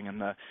iBuyer thing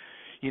and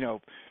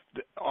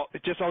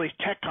just all these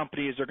tech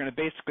companies are going to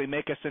basically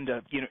make us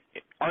into,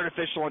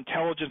 artificial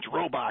intelligence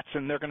robots,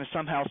 and they're going to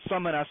somehow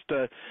summon us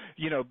to,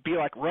 be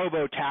like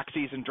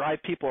robo-taxis and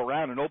drive people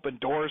around and open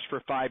doors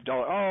for $5.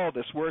 Oh,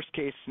 this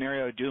worst-case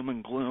scenario, doom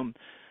and gloom,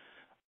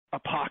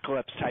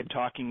 apocalypse type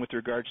talking with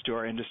regards to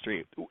our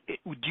industry. Do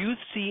you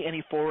see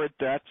any forward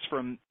threats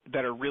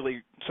that are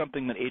really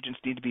something that agents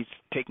need to be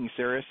taking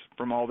serious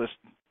from all this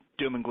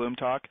doom and gloom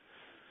talk?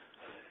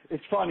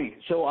 It's funny.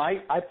 So I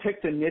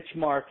picked a niche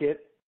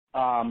market,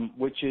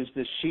 which is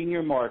the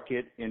senior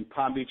market in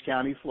Palm Beach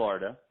County,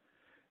 Florida.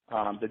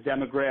 The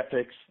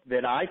demographics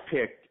that I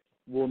picked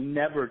will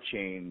never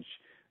change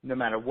no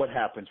matter what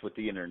happens with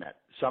the Internet.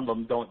 Some of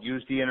them don't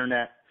use the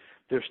Internet.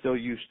 They're still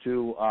used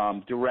to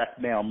direct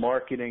mail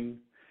marketing.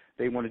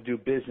 They want to do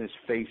business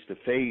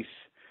face-to-face.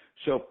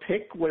 So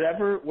pick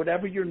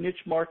whatever your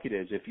niche market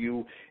is. If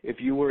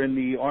you were in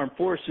the armed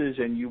forces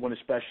and you want to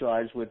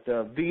specialize with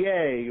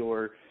VA,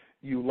 or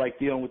you like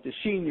dealing with the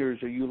seniors,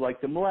 or you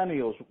like the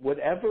millennials,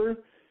 whatever,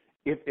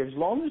 as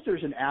long as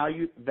there's an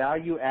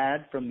value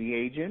add from the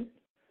agent,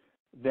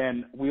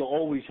 then we'll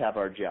always have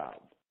our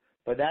job.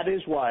 But that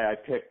is why I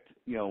picked,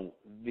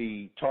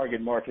 the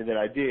target market that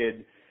I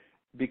did,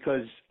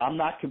 because I'm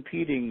not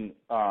competing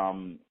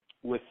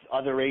with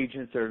other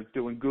agents that are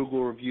doing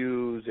Google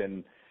reviews,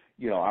 and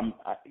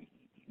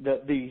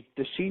the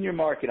senior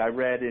market. I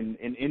read in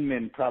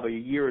Inman probably a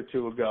year or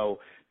two ago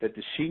that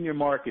the senior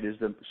market is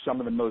some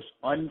of the most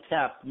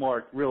untapped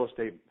real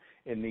estate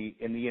in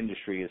the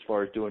industry as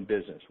far as doing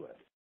business with,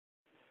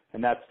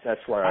 and that's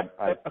where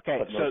I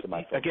put most of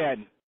my focus.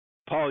 Again,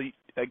 Paul,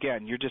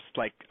 you're just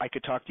like, I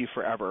could talk to you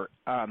forever.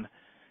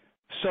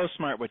 So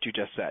smart what you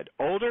just said.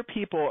 Older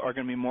people are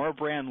going to be more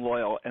brand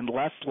loyal and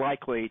less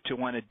likely to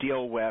want to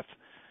deal with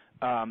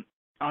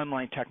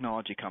online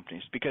technology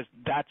companies, because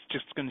that's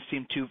just going to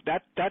seem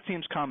that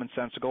seems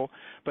commonsensical.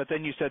 But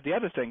then you said the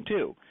other thing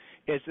too,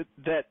 is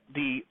that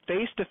the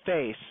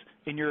face-to-face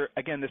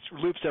this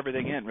loops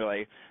everything in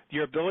really.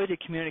 Your ability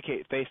to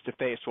communicate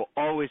face-to-face will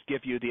always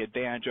give you the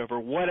advantage over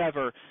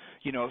whatever,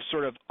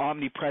 sort of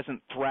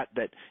omnipresent threat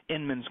that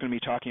Inman's going to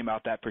be talking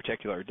about that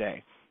particular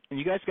day. And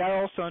you guys got to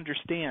also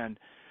understand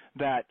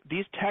that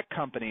these tech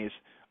companies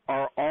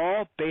are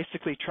all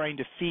basically trying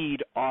to feed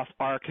off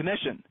our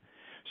commission.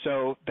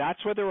 So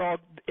that's where they're all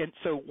 – and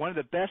so one of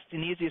the best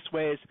and easiest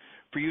ways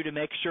for you to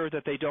make sure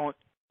that they don't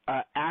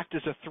act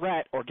as a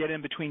threat or get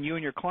in between you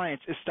and your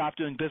clients is stop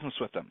doing business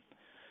with them.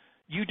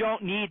 You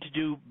don't need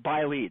to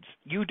buy leads.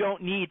 You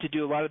don't need to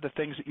do a lot of the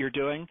things that you're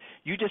doing.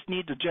 You just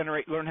need to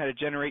learn how to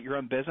generate your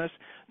own business.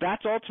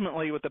 That's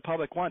ultimately what the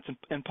public wants.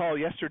 And Paul,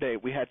 yesterday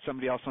we had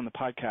somebody else on the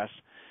podcast,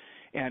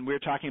 and we were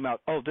talking about,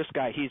 this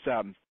guy, he's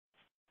a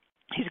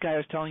guy I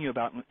was telling you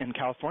about in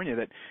California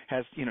that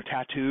has,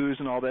 tattoos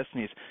and all this,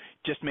 and he's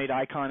just made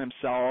Icon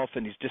himself,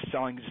 and he's just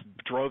selling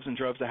droves and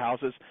droves of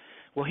houses.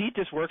 Well, he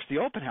just works the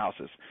open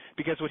houses,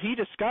 because what he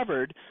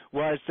discovered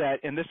was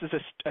that, and this is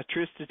a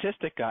true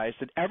statistic, guys,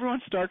 that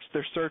everyone starts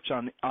their search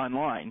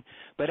online,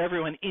 but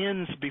everyone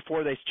ends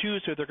before they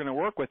choose who they're going to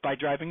work with by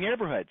driving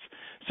neighborhoods.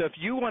 So if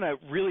you want to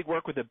really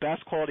work with the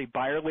best quality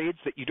buyer leads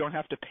that you don't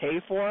have to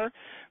pay for,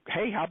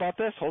 hey, how about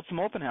this? Hold some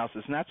open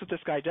houses. And that's what this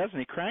guy does, and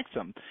he cranks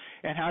them.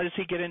 And how does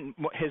he get in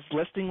his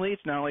listing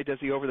leads? Not only does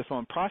he over the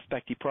phone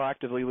prospect, he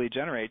proactively lead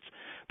generates,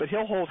 but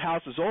he'll hold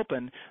houses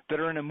open that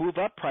are in a move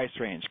up price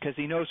range, because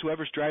he knows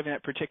whoever's driving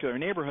that particular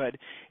neighborhood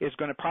is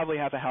going to probably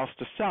have a house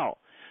to sell.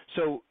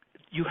 So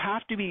you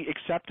have to be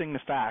accepting the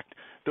fact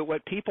that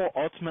what people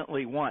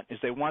ultimately want is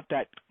they want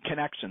that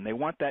connection. They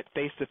want that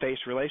face-to-face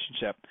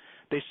relationship.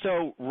 They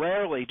so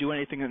rarely do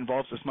anything that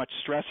involves as much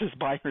stress as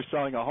buying or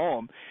selling a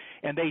home,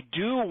 and they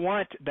do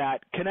want that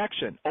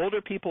connection.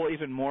 Older people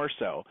even more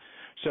so.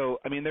 So,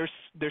 I mean,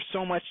 there's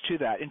so much to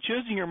that. And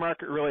choosing your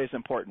market really is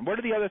important. What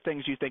are the other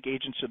things you think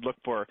agents should look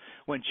for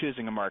when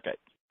choosing a market?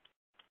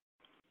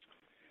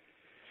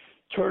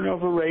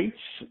 Turnover rates,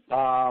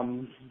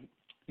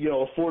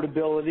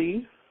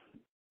 affordability,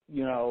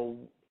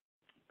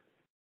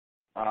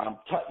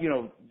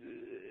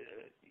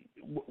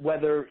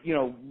 whether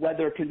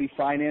it can be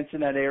financed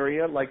in that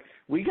area. Like,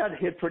 we got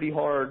hit pretty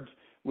hard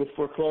with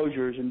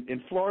foreclosures.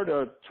 In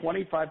Florida,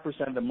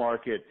 25% of the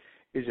market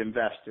is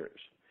investors.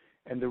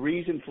 And the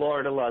reason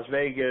Florida, Las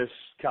Vegas,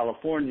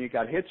 California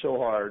got hit so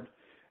hard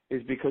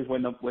is because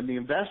when the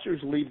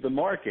investors leave the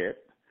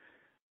market,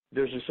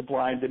 there's a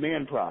supply and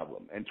demand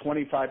problem. And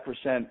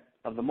 25%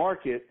 of the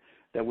market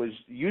that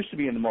used to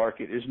be in the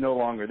market is no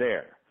longer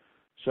there.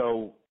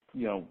 So,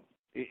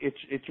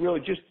 it's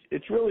really just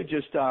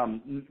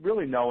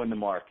really knowing the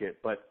market.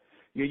 But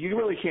you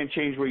really can't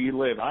change where you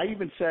live. I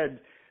even said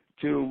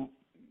to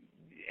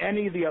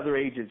any of the other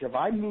agents, if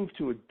I moved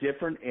to a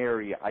different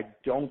area, I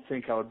don't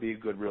think I would be a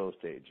good real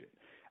estate agent.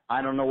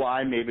 I don't know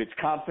why. Maybe it's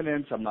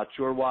confidence. I'm not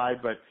sure why,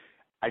 but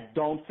I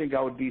don't think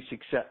I would be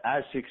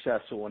as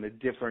successful in a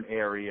different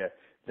area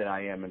than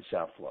I am in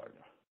South Florida.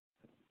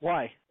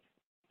 Why?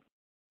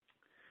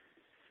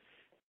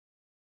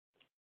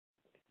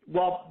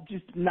 Well,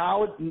 just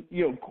now,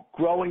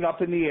 growing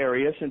up in the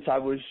area since I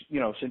was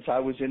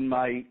in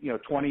my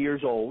 20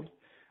 years old,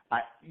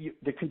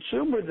 the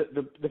consumer,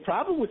 the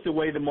problem with the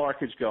way the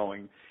market's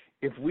going,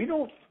 if we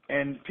don't,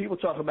 and people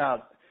talk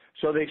about,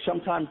 so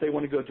sometimes they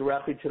want to go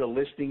directly to the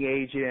listing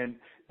agent.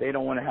 They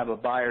don't want to have a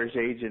buyer's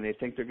agent. They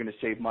think they're going to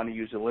save money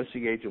using a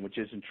listing agent, which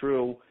isn't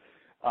true.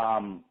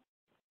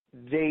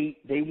 They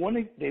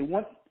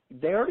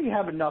already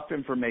have enough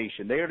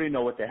information. They already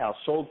know what the house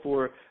sold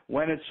for,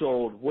 when it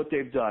sold, what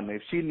they've done.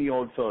 They've seen the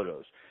old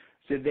photos.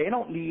 So they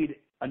don't need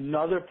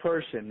another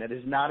person that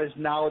is not as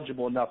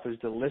knowledgeable enough as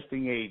the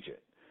listing agent.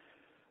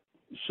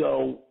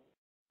 So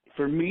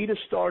for me to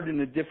start in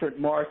a different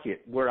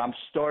market where I'm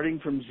starting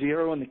from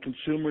zero and the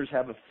consumers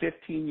have a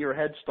 15-year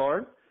head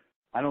start,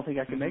 I don't think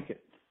I can make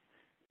it.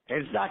 And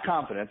it's not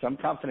confidence. I'm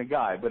a confident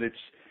guy, but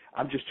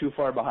I'm just too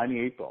far behind the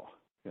eight ball.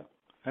 Yeah.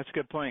 That's a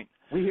good point.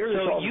 We hear this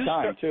all the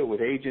time, too,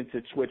 with agents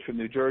that switch from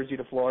New Jersey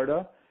to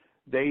Florida.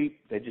 They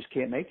just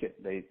can't make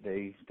it.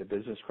 The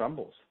business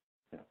crumbles.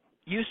 Yeah.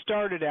 You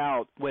started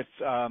out with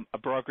a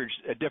brokerage,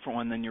 a different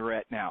one than you're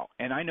at now,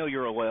 and I know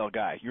you're a loyal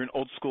guy. You're an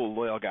old-school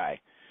loyal guy.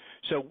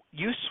 So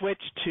you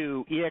switched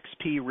to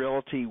eXp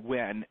Realty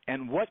when,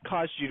 and what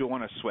caused you to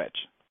want to switch?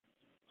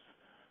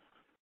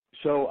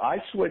 So I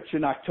switched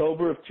in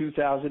October of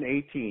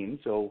 2018.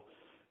 So,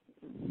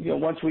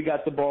 once we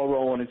got the ball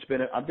rolling,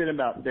 I've been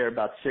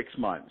about 6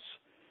 months.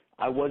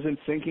 I wasn't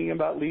thinking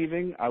about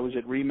leaving. I was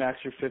at RE/MAX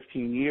for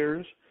 15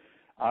 years.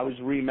 I was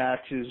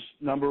RE/MAX's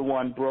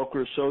 #1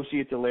 broker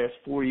associate the last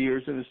 4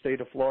 years in the state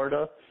of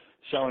Florida,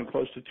 selling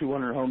close to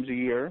 200 homes a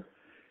year.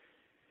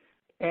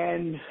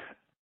 And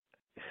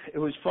it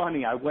was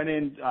funny. I went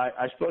in,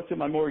 I spoke to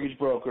my mortgage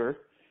broker,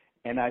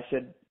 and I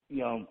said,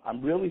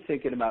 I'm really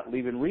thinking about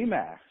leaving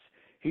RE/MAX.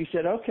 He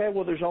said, okay,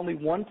 well, there's only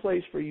one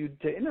place for you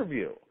to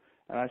interview.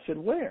 And I said,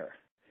 where?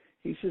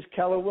 He says,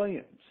 Keller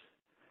Williams.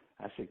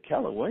 I said,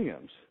 Keller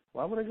Williams?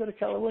 Why would I go to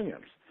Keller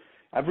Williams?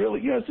 I've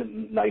really,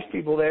 some nice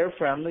people there,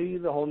 friendly,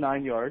 the whole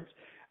 9 yards.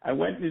 I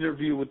went and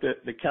interviewed with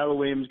the Keller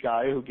Williams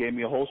guy who gave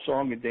me a whole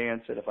song and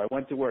dance, that if I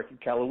went to work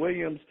at Keller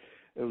Williams,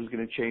 it was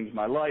going to change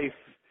my life.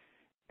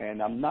 And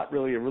I'm not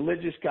really a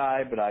religious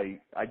guy, but I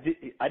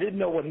didn't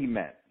know what he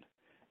meant.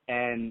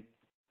 And,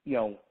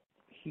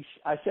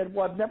 I said,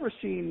 well, I've never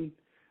seen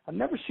a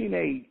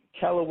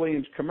Keller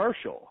Williams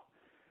commercial.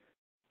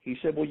 He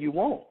said, well, you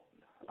won't.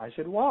 I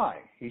said,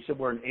 why? He said,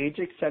 we're an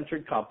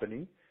agent-centric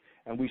company,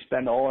 and we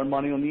spend all our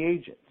money on the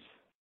agents.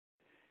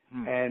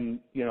 And,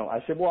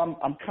 I said, well,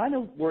 I'm kind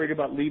of worried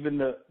about leaving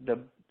the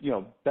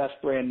best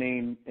brand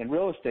name in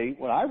real estate.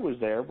 When I was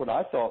there, what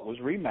I thought was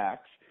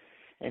RE/MAX.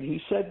 And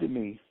he said to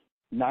me,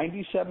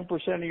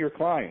 97% of your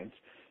clients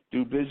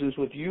do business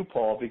with you,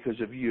 Paul, because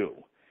of you.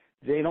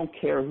 They don't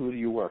care who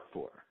you work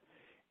for.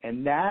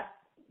 And that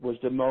was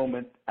the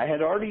moment. I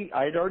had already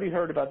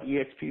heard about the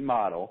eXp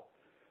model,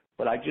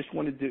 but I just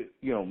wanted to,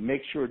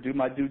 make sure, do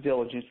my due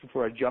diligence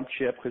before I jump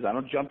ship, because I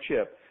don't jump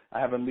ship. I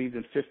haven't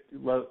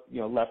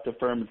left the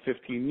firm in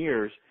 15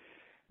 years,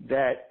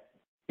 that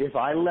if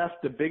I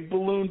left the big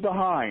balloon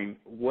behind,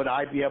 would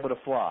I be able to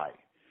fly?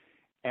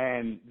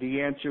 And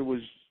the answer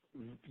was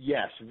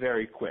yes,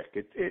 very quick.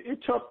 It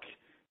took,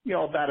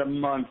 about a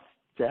month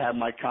to have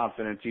my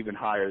confidence even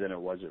higher than it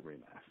was at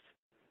RE/MAX.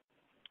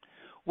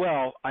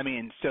 Well, I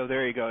mean, so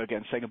there you go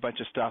again, saying a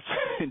bunch of stuff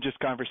in just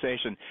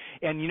conversation.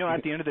 And,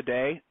 at the end of the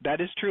day, that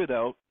is true,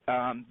 though.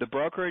 The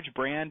brokerage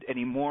brand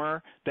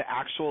anymore, the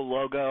actual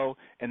logo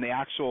and the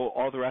actual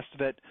all the rest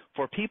of it,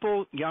 for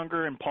people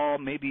younger, and Paul,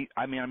 maybe,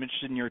 I'm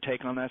interested in your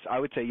take on this. I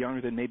would say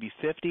younger than maybe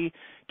 50,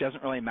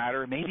 doesn't really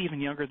matter, maybe even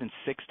younger than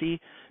 60.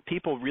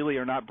 People really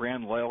are not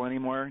brand loyal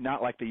anymore,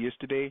 not like they used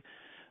to be.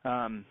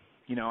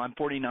 I'm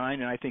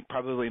 49, and I think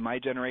probably my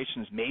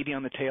generation is maybe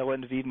on the tail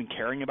end of even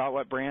caring about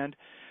what brand.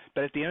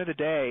 But at the end of the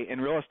day,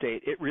 in real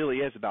estate, it really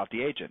is about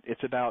the agent.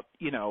 It's about,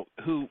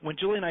 when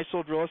Julie and I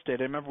sold real estate,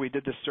 I remember we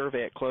did this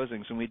survey at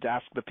closings, and we'd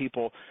ask the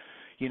people,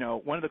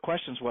 one of the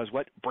questions was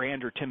what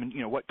brand or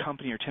what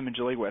company are Tim and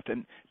Julie with?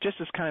 And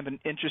just as kind of an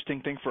interesting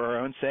thing for our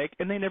own sake,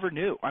 and they never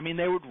knew. I mean,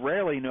 they would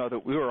rarely know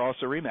that we were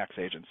also RE/MAX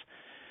agents.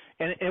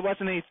 And it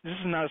wasn't this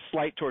is not a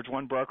slight towards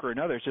one broker or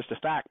another. It's just a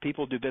fact.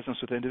 People do business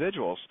with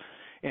individuals.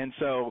 And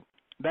so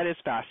that is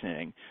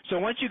fascinating. So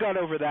once you got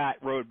over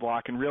that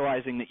roadblock and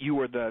realizing that you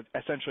were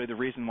essentially the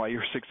reason why you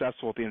were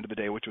successful at the end of the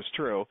day, which was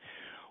true,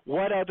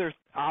 what other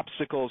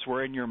obstacles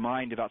were in your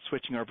mind about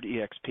switching over to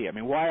EXP? I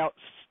mean, why else?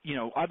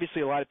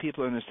 Obviously a lot of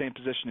people are in the same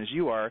position as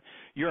you are.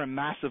 You're a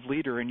massive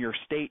leader in your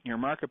state, in your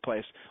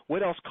marketplace.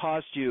 What else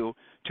caused you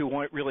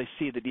to really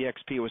see that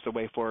EXP was the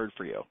way forward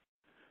for you?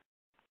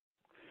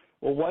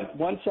 Well,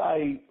 once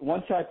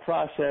I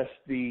processed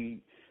the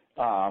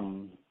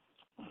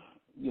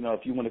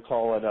if you want to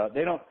call it,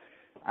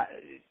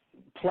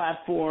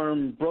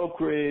 platform,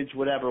 brokerage,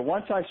 whatever.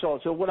 Once I saw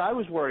it, so what I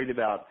was worried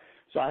about,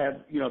 so I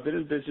have, been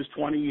in business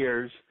 20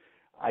 years.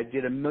 I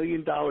did $1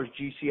 million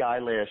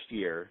GCI last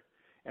year.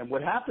 And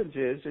what happens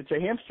is it's a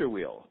hamster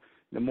wheel.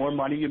 The more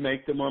money you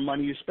make, the more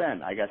money you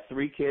spend. I got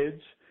 3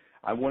 kids.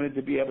 I wanted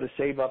to be able to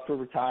save up for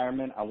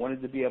retirement. I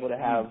wanted to be able to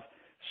have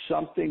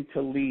something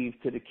to leave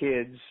to the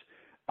kids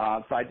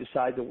if I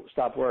decide to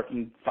stop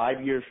working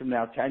 5 years from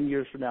now, 10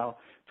 years from now,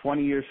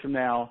 20 years from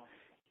now,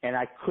 and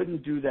I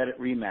couldn't do that at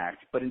RE/MAX.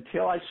 But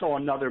until I saw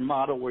another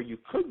model where you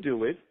could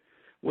do it,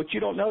 what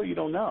you don't know, you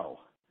don't know.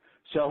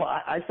 So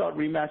I thought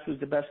RE/MAX was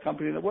the best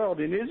company in the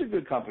world, and it is a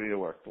good company to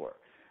work for.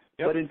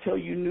 Yep. But until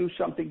you knew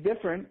something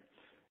different,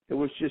 it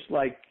was just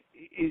like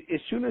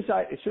as soon as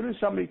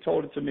somebody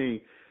told it to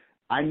me,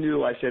 I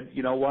knew. I said,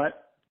 you know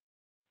what?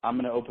 I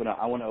want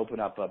to open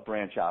up a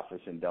branch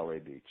office in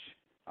Delray Beach.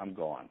 I'm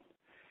gone.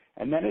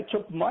 And then it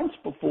took months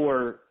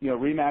before,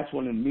 RE/MAX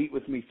wanted to meet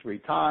with me 3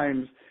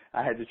 times.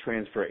 I had to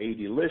transfer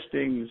 80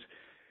 listings.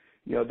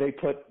 They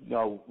put,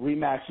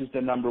 RE/MAX is the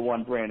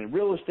 #1 brand in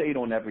real estate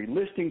on every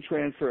listing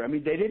transfer. I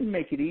mean, they didn't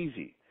make it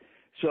easy.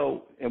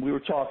 So, and we were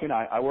talking,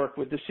 I work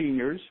with the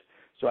seniors.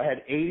 So I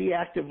had 80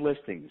 active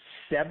listings,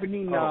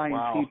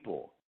 79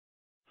 people,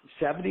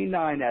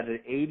 79 out of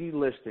 80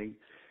 listings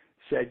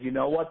said, you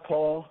know what,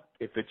 Paul,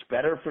 if it's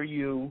better for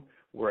you,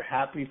 we're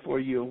happy for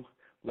you,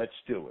 let's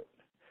do it.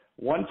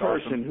 One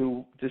person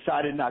who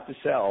decided not to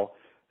sell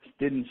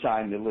didn't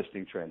sign the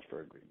listing transfer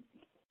agreement.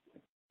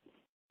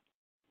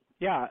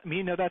 Yeah,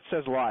 that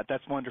says a lot.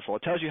 That's wonderful.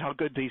 It tells you how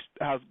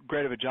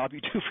great of a job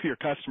you do for your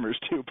customers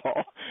too,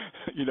 Paul.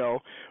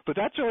 But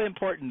that's really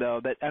important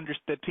though that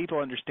people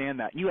understand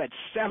that. You had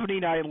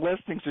 79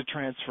 listings to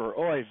transfer.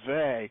 Oy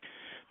vey,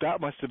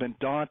 that must have been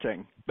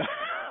daunting.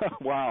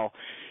 Wow.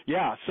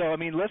 Yeah. So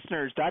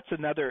listeners, that's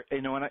another.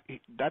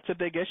 That's a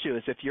big issue.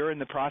 Is if you're in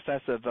the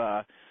process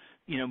of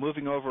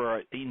moving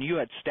over, you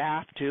had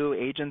staff too,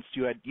 agents.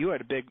 You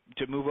had a big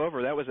to move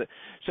over. That was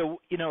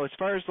so as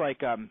far as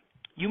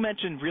you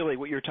mentioned really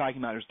what you're talking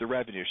about is the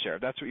revenue share.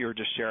 That's what you were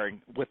just sharing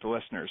with the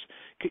listeners.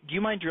 Do you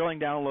mind drilling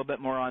down a little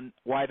bit more on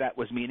why that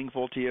was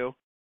meaningful to you?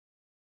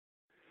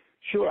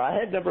 Sure. I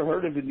had never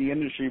heard of it in the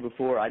industry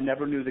before. I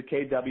never knew the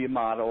KW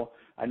model.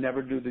 I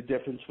never knew the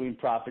difference between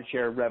profit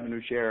share,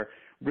 revenue share.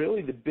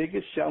 Really the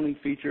biggest selling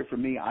feature for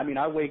me,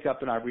 I wake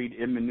up and I read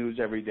Inman News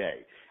every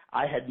day.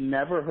 I had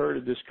never heard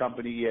of this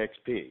company,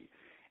 EXP.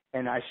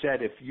 And I said,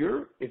 if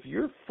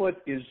your foot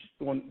is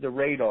on the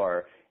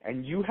radar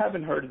and you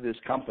haven't heard of this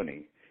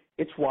company,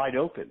 it's wide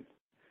open.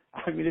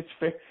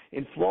 It's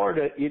in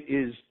Florida, it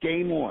is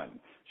game on.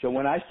 So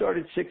when I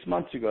started 6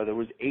 months ago, there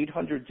was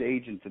 800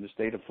 agents in the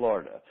state of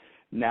Florida.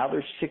 Now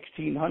there's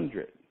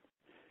 1,600.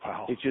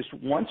 Wow. It's just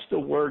once the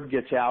word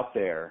gets out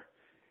there,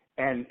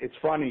 and it's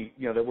funny,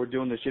 that we're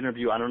doing this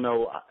interview. I don't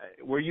know,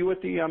 were you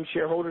at the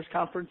shareholders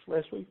conference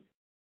last week?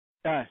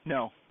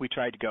 No, we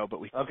tried to go, but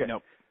okay.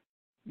 Nope.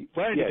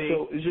 So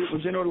it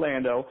was in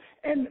Orlando,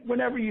 and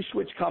whenever you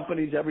switch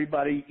companies,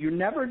 you're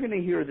never going to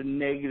hear the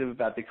negative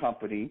about the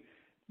company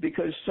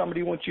because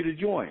somebody wants you to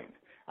join.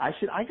 I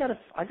said, I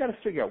gotta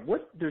figure out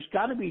there's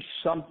got to be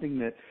something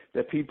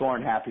that people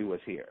aren't happy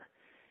with here,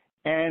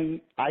 and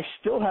I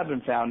still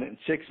haven't found it in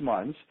 6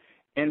 months.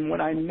 And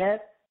when I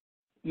met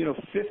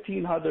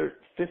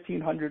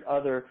 1,500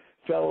 other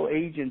fellow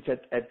agents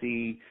at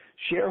the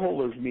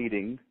shareholders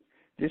meeting,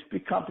 this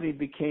big company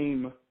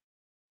became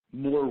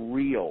more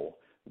real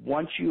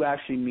once you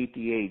actually meet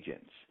the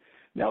agents.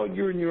 Now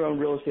you're in your own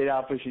real estate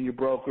office and your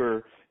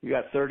broker, you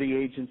got 30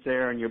 agents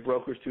there and your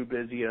broker's too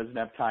busy, he doesn't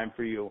have time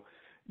for you.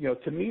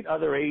 To meet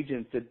other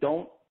agents that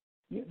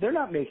they're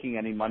not making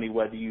any money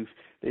whether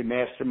they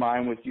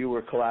mastermind with you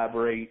or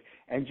collaborate,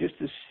 and just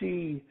to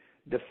see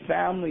the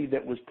family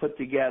that was put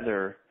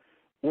together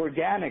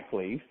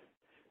organically,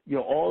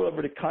 all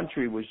over the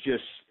country was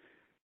just,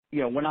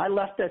 when I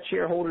left that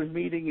shareholders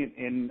meeting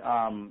in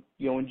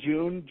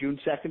June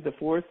 2nd to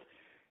 4th,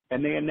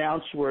 and they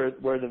announced where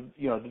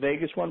the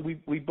Vegas one,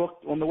 we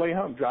booked on the way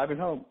home, driving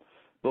home,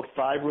 booked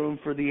 5 rooms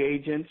for the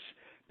agents,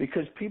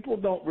 because people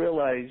don't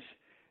realize,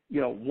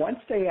 once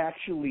they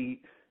actually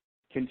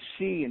can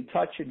see and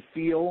touch and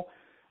feel.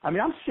 I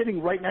mean, I'm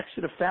sitting right next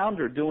to the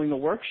founder doing a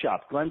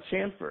workshop, Glenn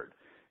Sanford.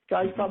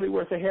 Guy's probably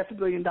worth $500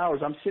 million.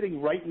 I'm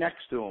sitting right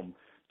next to him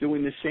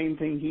doing the same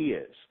thing he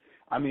is.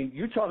 I mean,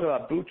 you talk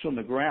about boots on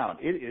the ground.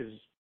 It is,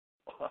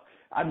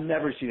 I've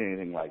never seen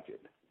anything like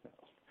it.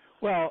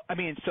 Well, I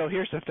mean, so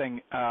here's the thing.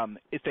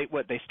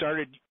 They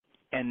started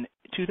in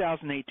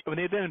 2008. I mean,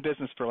 they've been in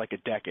business for like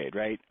a decade,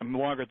 right? I mean,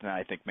 longer than that,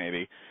 I think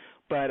maybe.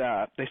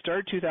 But they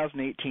started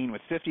 2018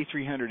 with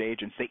 5,300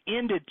 agents. They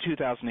ended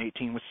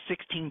 2018 with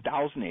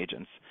 16,000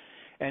 agents.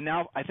 And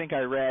now I think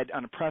I read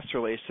on a press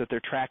release that they're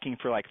tracking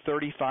for like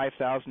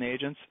 35,000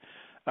 agents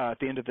at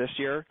the end of this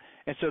year.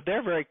 And so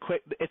they're very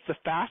quick. It's the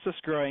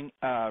fastest growing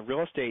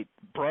real estate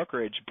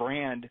brokerage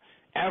brand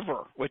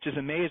ever, which is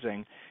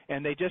amazing.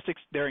 And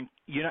they're in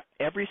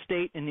every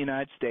state in the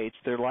United States.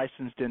 They're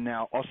licensed in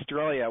now.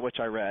 Australia, which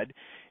I read,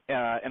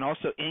 and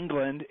also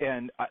England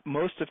and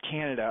most of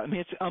Canada. I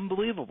mean, it's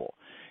unbelievable.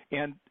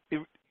 And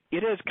it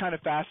is kind of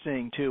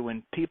fascinating too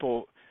when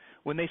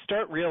they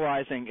start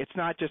realizing it's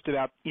not just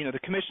about, the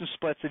commission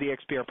splits at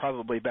EXP are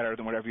probably better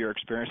than whatever you're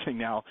experiencing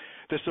now.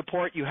 The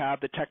support you have,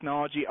 the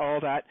technology, all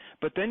that,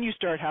 but then you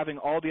start having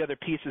all the other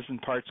pieces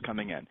and parts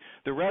coming in.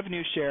 The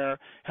revenue share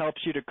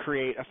helps you to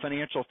create a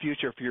financial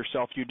future for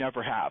yourself you'd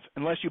never have,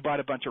 unless you bought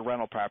a bunch of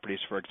rental properties,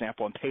 for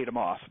example, and paid them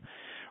off.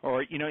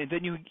 Or, and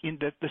then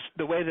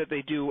the way that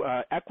they do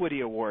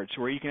equity awards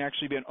where you can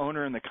actually be an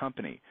owner in the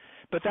company.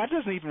 But that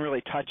doesn't even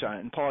really touch on it.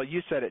 And Paul,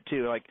 you said it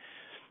too, like,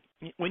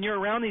 when you're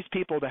around these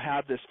people that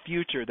have this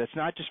future that's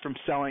not just from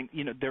selling,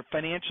 they're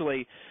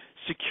financially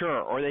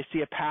secure or they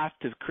see a path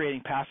to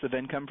creating passive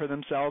income for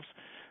themselves,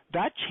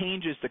 that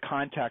changes the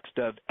context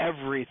of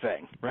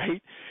everything,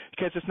 right?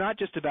 Because it's not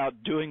just about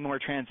doing more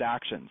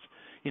transactions.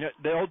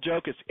 The old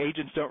joke is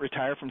agents don't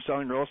retire from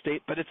selling real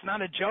estate, but it's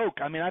not a joke.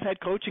 I mean, I've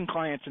had coaching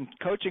clients and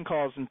coaching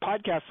calls and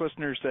podcast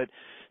listeners that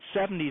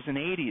 70s and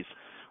 80s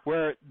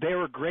where they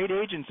were great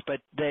agents, but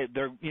they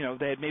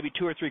had maybe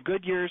 2 or 3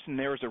 good years, and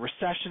there was a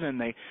recession,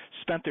 and they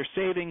spent their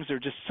savings or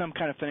just some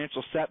kind of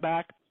financial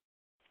setback.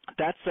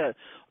 That's a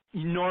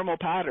normal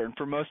pattern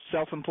for most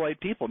self-employed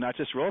people, not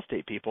just real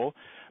estate people.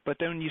 But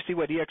then when you see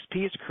what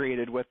EXP has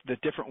created with the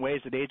different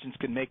ways that agents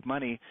can make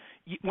money,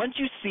 once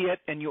you see it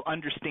and you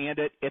understand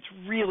it, it's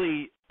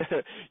really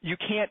you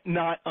can't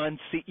not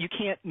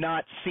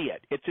see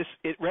it.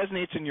 It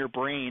resonates in your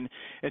brain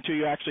until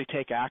you actually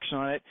take action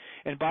on it.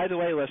 And by the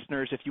way,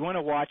 listeners, if you want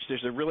to watch,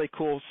 there's a really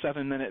cool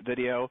 7-minute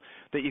video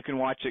that you can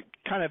watch. It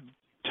kind of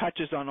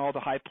touches on all the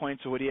high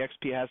points of what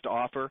EXP has to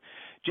offer.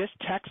 Just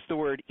text the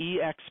word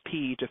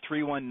EXP to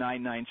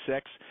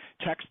 31996.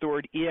 Text the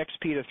word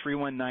EXP to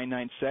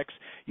 31996.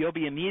 You'll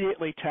be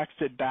immediately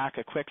texted back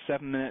a quick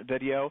 7-minute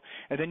video,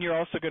 and then you're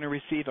also going to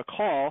receive a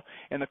call,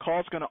 and the call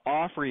is going to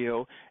offer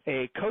you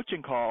a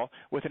coaching call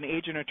with an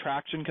agent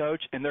attraction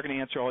coach, and they're going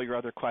to answer all your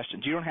other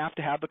questions. You don't have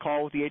to have the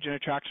call with the agent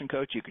attraction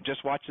coach. You can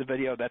just watch the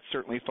video. That's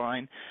certainly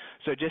fine.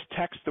 So just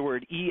text the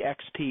word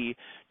EXP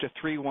to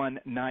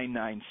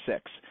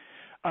 31996.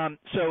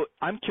 So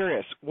I'm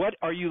curious, what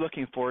are you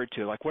looking forward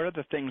to? Like, what are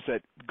the things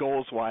that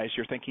goals-wise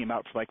you're thinking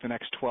about for like the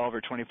next 12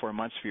 or 24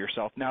 months for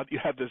yourself? Now that you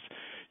have this,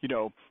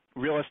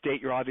 real estate,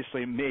 you're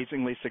obviously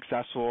amazingly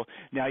successful.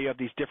 Now you have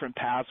these different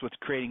paths with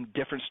creating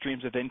different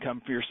streams of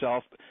income for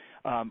yourself.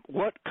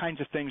 What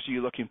kinds of things are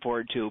you looking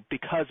forward to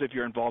because of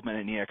your involvement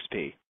in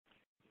EXP?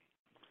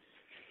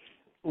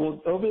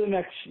 Well, over the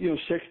next,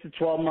 6 to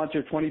 12 months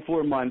or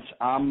 24 months,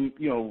 I'm,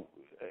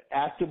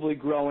 actively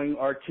growing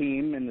our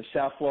team in the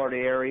South Florida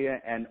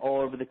area and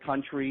all over the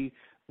country,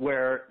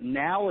 where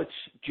now it's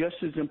just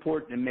as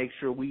important to make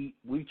sure we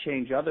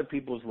change other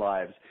people's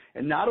lives,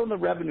 and not on the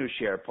revenue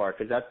share part,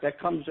 because that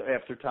comes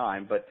after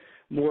time, but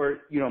more,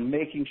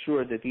 making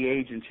sure that the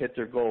agents hit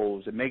their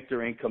goals and make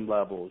their income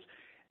levels,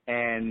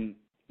 and,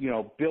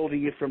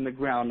 building it from the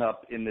ground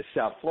up in the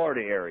South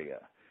Florida area.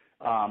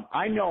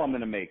 I know I'm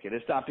going to make it.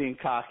 It's not being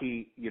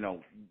cocky.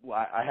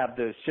 I have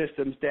the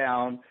systems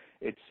down.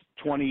 It's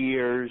 20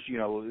 years,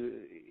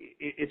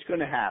 it's going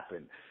to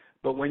happen.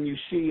 But when you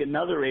see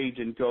another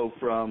agent go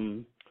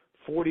from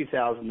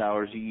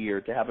 $40,000 a year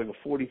to having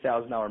a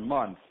 $40,000 a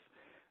month,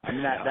 I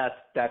mean,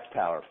 that's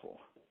powerful.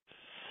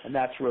 And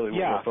that's really what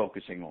we're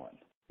focusing on.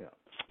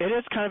 It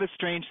is kind of a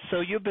strange.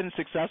 So you've been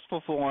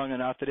successful for long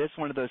enough. It is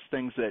one of those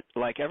things that,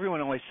 like,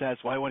 everyone always says,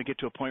 "Well, I want to get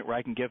to a point where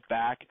I can give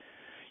back."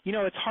 You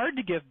know, it's hard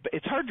to give.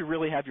 It's hard to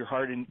really have your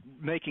heart in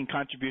making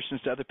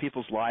contributions to other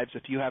people's lives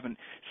if you haven't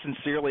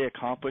sincerely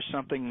accomplished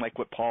something like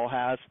what Paul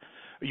has,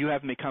 or you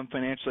haven't become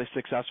financially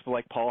successful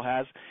like Paul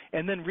has.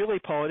 And then, really,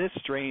 Paul, it is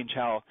strange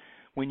how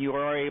when you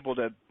are able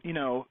to, you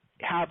know,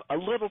 have a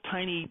little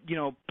tiny, you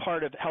know,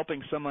 part of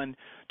helping someone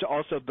to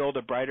also build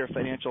a brighter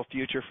financial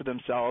future for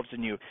themselves,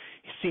 and you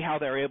see how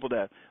they're able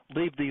to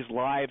live these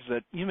lives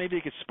that, you know, maybe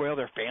they could spoil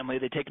their family,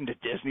 they take them to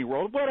Disney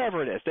World,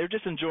 whatever it is. They're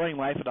just enjoying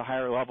life at a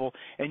higher level,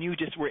 and you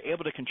just were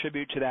able to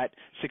contribute to that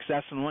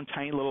success in one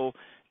tiny little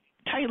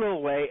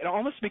way. It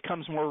almost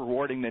becomes more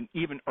rewarding than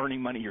even earning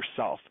money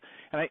yourself.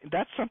 And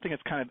that's something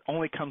that's kind of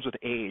only comes with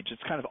age.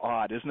 It's kind of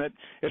odd, isn't it?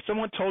 If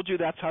someone told you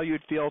that's how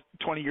you'd feel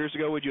 20 years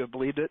ago, would you have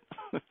believed it?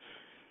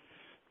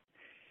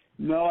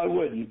 No, I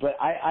wouldn't. But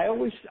I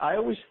always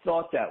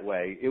thought that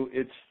way.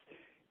 It's,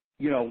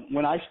 you know,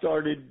 when I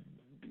started,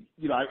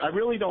 you know, I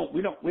really don't.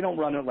 We don't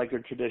run it like a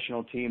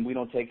traditional team. We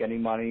don't take any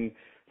money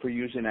for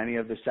using any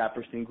of the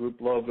Saperstein Group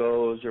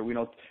logos, or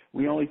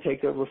we only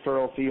take a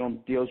referral fee on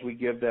deals we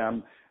give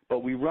them.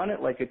 But we run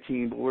it like a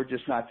team, but we're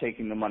just not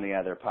taking the money out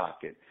of their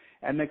pocket.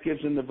 And that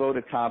gives them the vote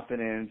of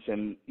confidence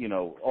and, you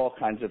know, all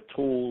kinds of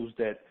tools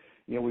that,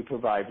 you know, we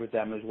provide with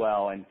them as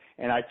well. And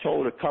I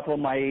told a couple of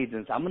my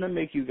agents, I'm going to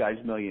make you guys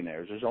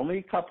millionaires. There's only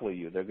a couple of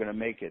you that are going to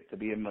make it to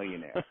be a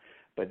millionaire.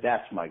 But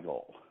that's my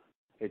goal.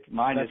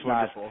 Mine is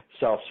not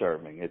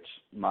self-serving.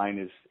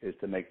 Mine is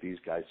to make these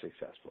guys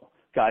successful.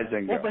 Guys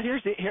and girls. Well,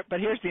 but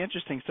here's the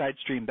interesting side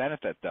stream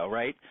benefit, though,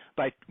 right?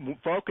 By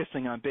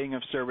focusing on being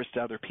of service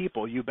to other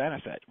people, you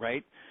benefit,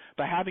 right?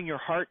 By having your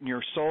heart and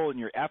your soul and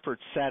your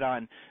efforts set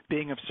on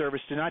being of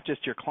service to not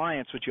just your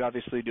clients, which you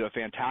obviously do a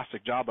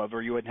fantastic job of,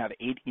 or you wouldn't have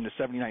 18 to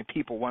 79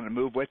 people want to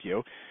move with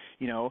you,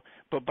 you know,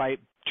 but by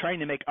trying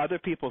to make other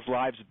people's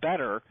lives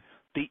better,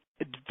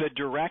 the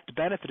direct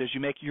benefit is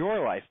you make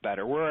your life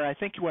better. Where I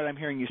think what I'm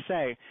hearing you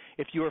say,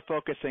 if you were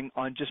focusing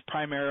on just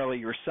primarily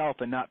yourself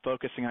and not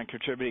focusing on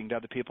contributing to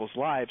other people's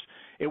lives,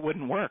 it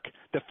wouldn't work.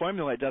 The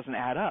formula doesn't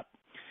add up.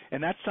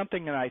 And that's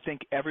something that I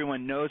think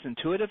everyone knows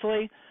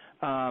intuitively,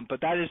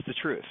 but that is the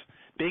truth.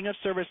 Being of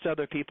service to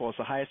other people is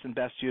the highest and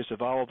best use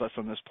of all of us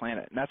on this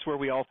planet, and that's where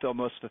we all feel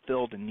most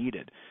fulfilled and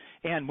needed.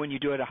 And when you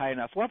do it at a high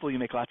enough level, you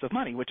make lots of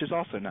money, which is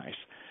also nice.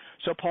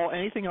 So, Paul,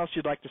 anything else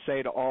you'd like to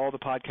say to all the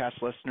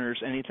podcast listeners,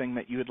 anything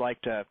that you would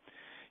like to,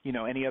 you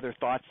know, any other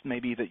thoughts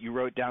maybe that you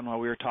wrote down while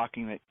we were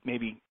talking that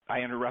maybe I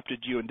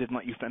interrupted you and didn't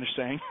let you finish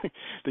saying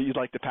that you'd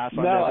like to pass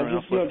on to everyone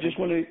else? No, I just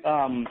want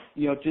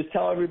to, just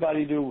tell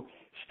everybody to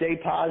stay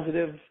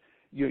positive.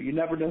 You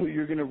never know who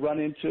you're going to run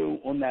into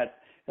on that.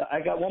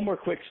 I got one more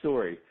quick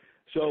story.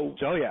 So,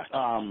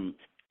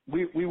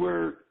 we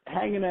were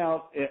hanging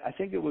out. I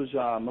think it was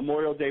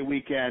Memorial Day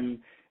weekend,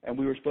 and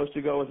we were supposed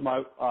to go with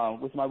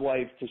my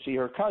wife to see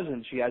her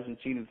cousin she hasn't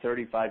seen in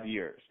 35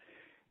 years.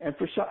 And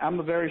I'm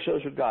a very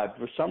social guy.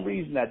 For some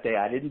reason that day,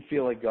 I didn't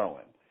feel like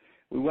going.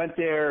 We went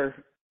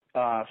there,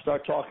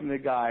 start talking to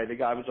the guy. The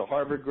guy was a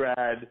Harvard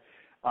grad.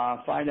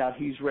 Find out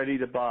he's ready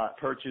to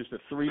purchase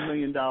a $3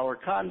 million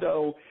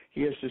condo.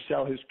 He has to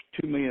sell his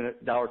 $2 million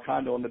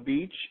condo on the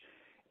beach.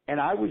 And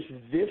I was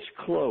this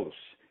close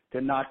to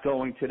not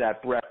going to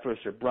that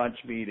breakfast or brunch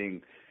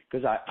meeting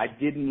because I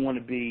didn't want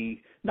to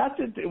be, not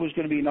that it was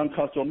going to be an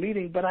uncomfortable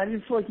meeting, but I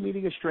didn't feel like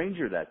meeting a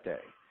stranger that day.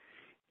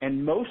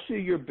 And most of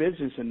your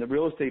business in the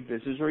real estate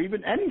business, or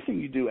even anything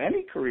you do,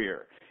 any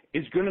career,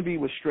 is going to be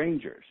with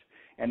strangers.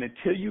 And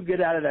until you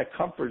get out of that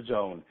comfort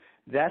zone,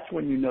 that's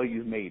when you know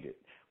you've made it,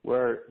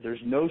 where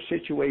there's no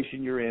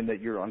situation you're in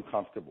that you're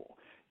uncomfortable.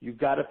 You've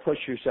got to push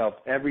yourself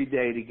every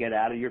day to get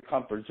out of your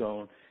comfort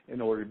zone in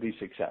order to be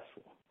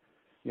successful.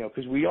 You know,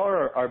 because we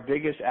are our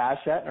biggest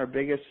asset and our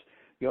biggest,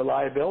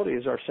 liability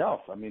is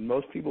ourselves. I mean,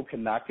 most people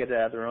cannot get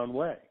out of their own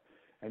way.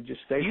 And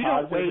just stay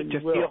positive and you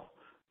will.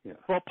 Yeah.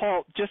 Well,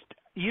 Paul,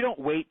 you don't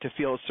wait to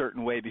feel a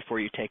certain way before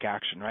you take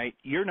action, right?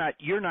 You're not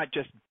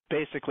just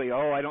basically,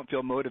 I don't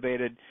feel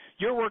motivated.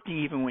 You're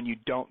working even when you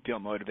don't feel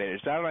motivated.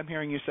 Is that what I'm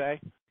hearing you say?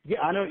 Yeah,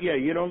 I know. Yeah,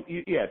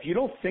 if you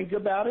don't think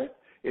about it,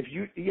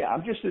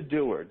 I'm just a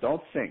doer.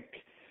 Don't think.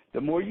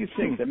 The more you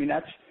think, I mean,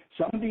 that's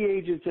some of the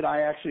agents that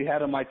I actually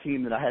had on my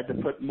team that I had to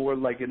put more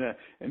like in an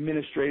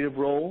administrative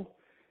role.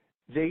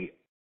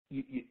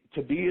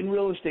 To be in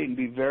real estate and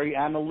be very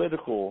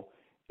analytical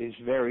is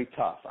very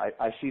tough.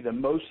 I see the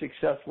most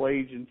successful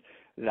agents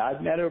that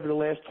I've met over the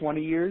last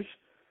 20 years,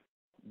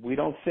 we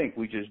don't think,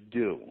 we just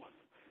do.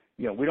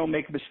 We don't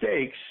make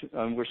mistakes.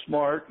 We're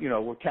smart,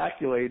 we're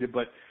calculated,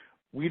 but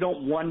we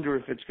don't wonder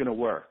if it's going to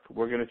work.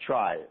 We're going to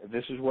try it.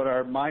 This is what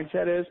our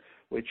mindset is.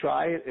 We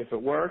try it. If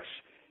it works,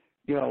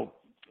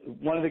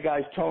 one of the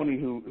guys, Tony,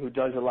 who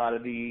does a lot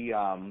of the,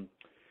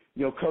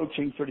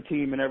 coaching for the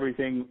team and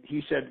everything,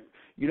 he said,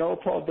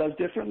 what Paul does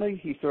differently?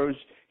 He throws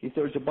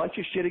a bunch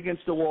of shit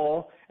against the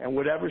wall, and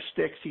whatever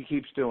sticks, he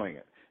keeps doing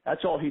it.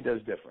 That's all he does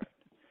different.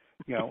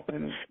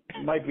 And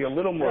it might be a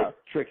little more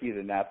tricky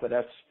than that, but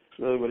that's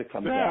really what it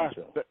comes down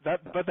to. But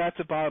that's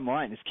the bottom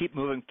line, is keep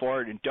moving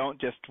forward and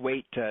don't just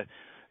wait to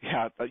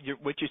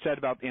what you said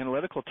about the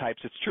analytical types,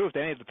 it's true with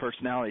any of the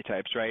personality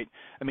types, right?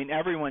 I mean,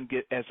 everyone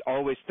is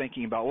always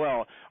thinking about,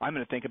 well, I'm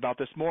going to think about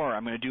this more.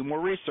 I'm going to do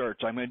more research.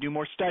 I'm going to do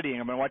more studying.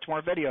 I'm going to watch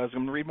more videos. I'm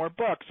going to read more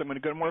books. I'm going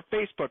to go to more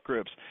Facebook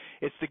groups.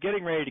 It's the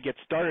getting ready to get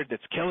started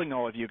that's killing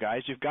all of you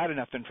guys. You've got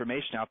enough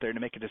information out there to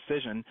make a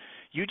decision.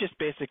 You just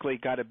basically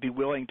got to be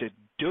willing to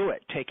do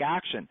it, take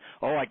action.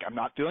 Oh, like, I'm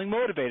not feeling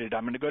motivated.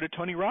 I'm going to go to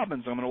Tony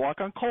Robbins. I'm going to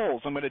walk on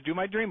coals. I'm going to do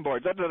my dream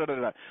board.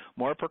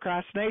 More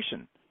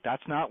procrastination.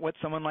 That's not what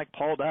someone like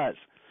Paul does.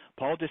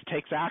 Paul just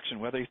takes action,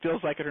 whether he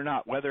feels like it or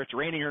not, whether it's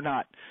raining or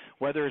not,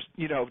 whether it's,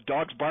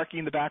 dogs barking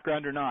in the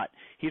background or not.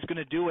 He's going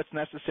to do what's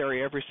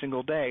necessary every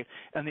single day.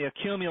 And the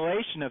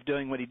accumulation of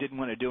doing what he didn't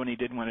want to do and he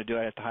didn't want to do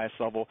it at the highest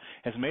level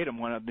has made him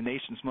one of the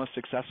nation's most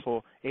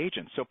successful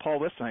agents. So, Paul,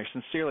 listen, I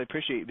sincerely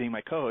appreciate you being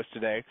my co-host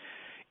today.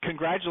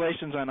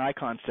 Congratulations on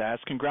Icon Stats.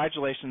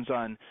 Congratulations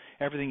on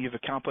everything you've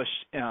accomplished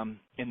in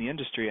the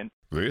industry. And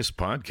this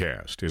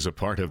podcast is a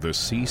part of the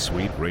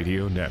C-Suite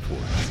Radio Network.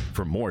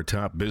 For more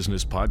top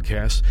business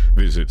podcasts,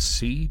 visit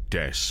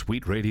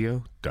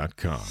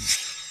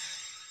c-suiteradio.com.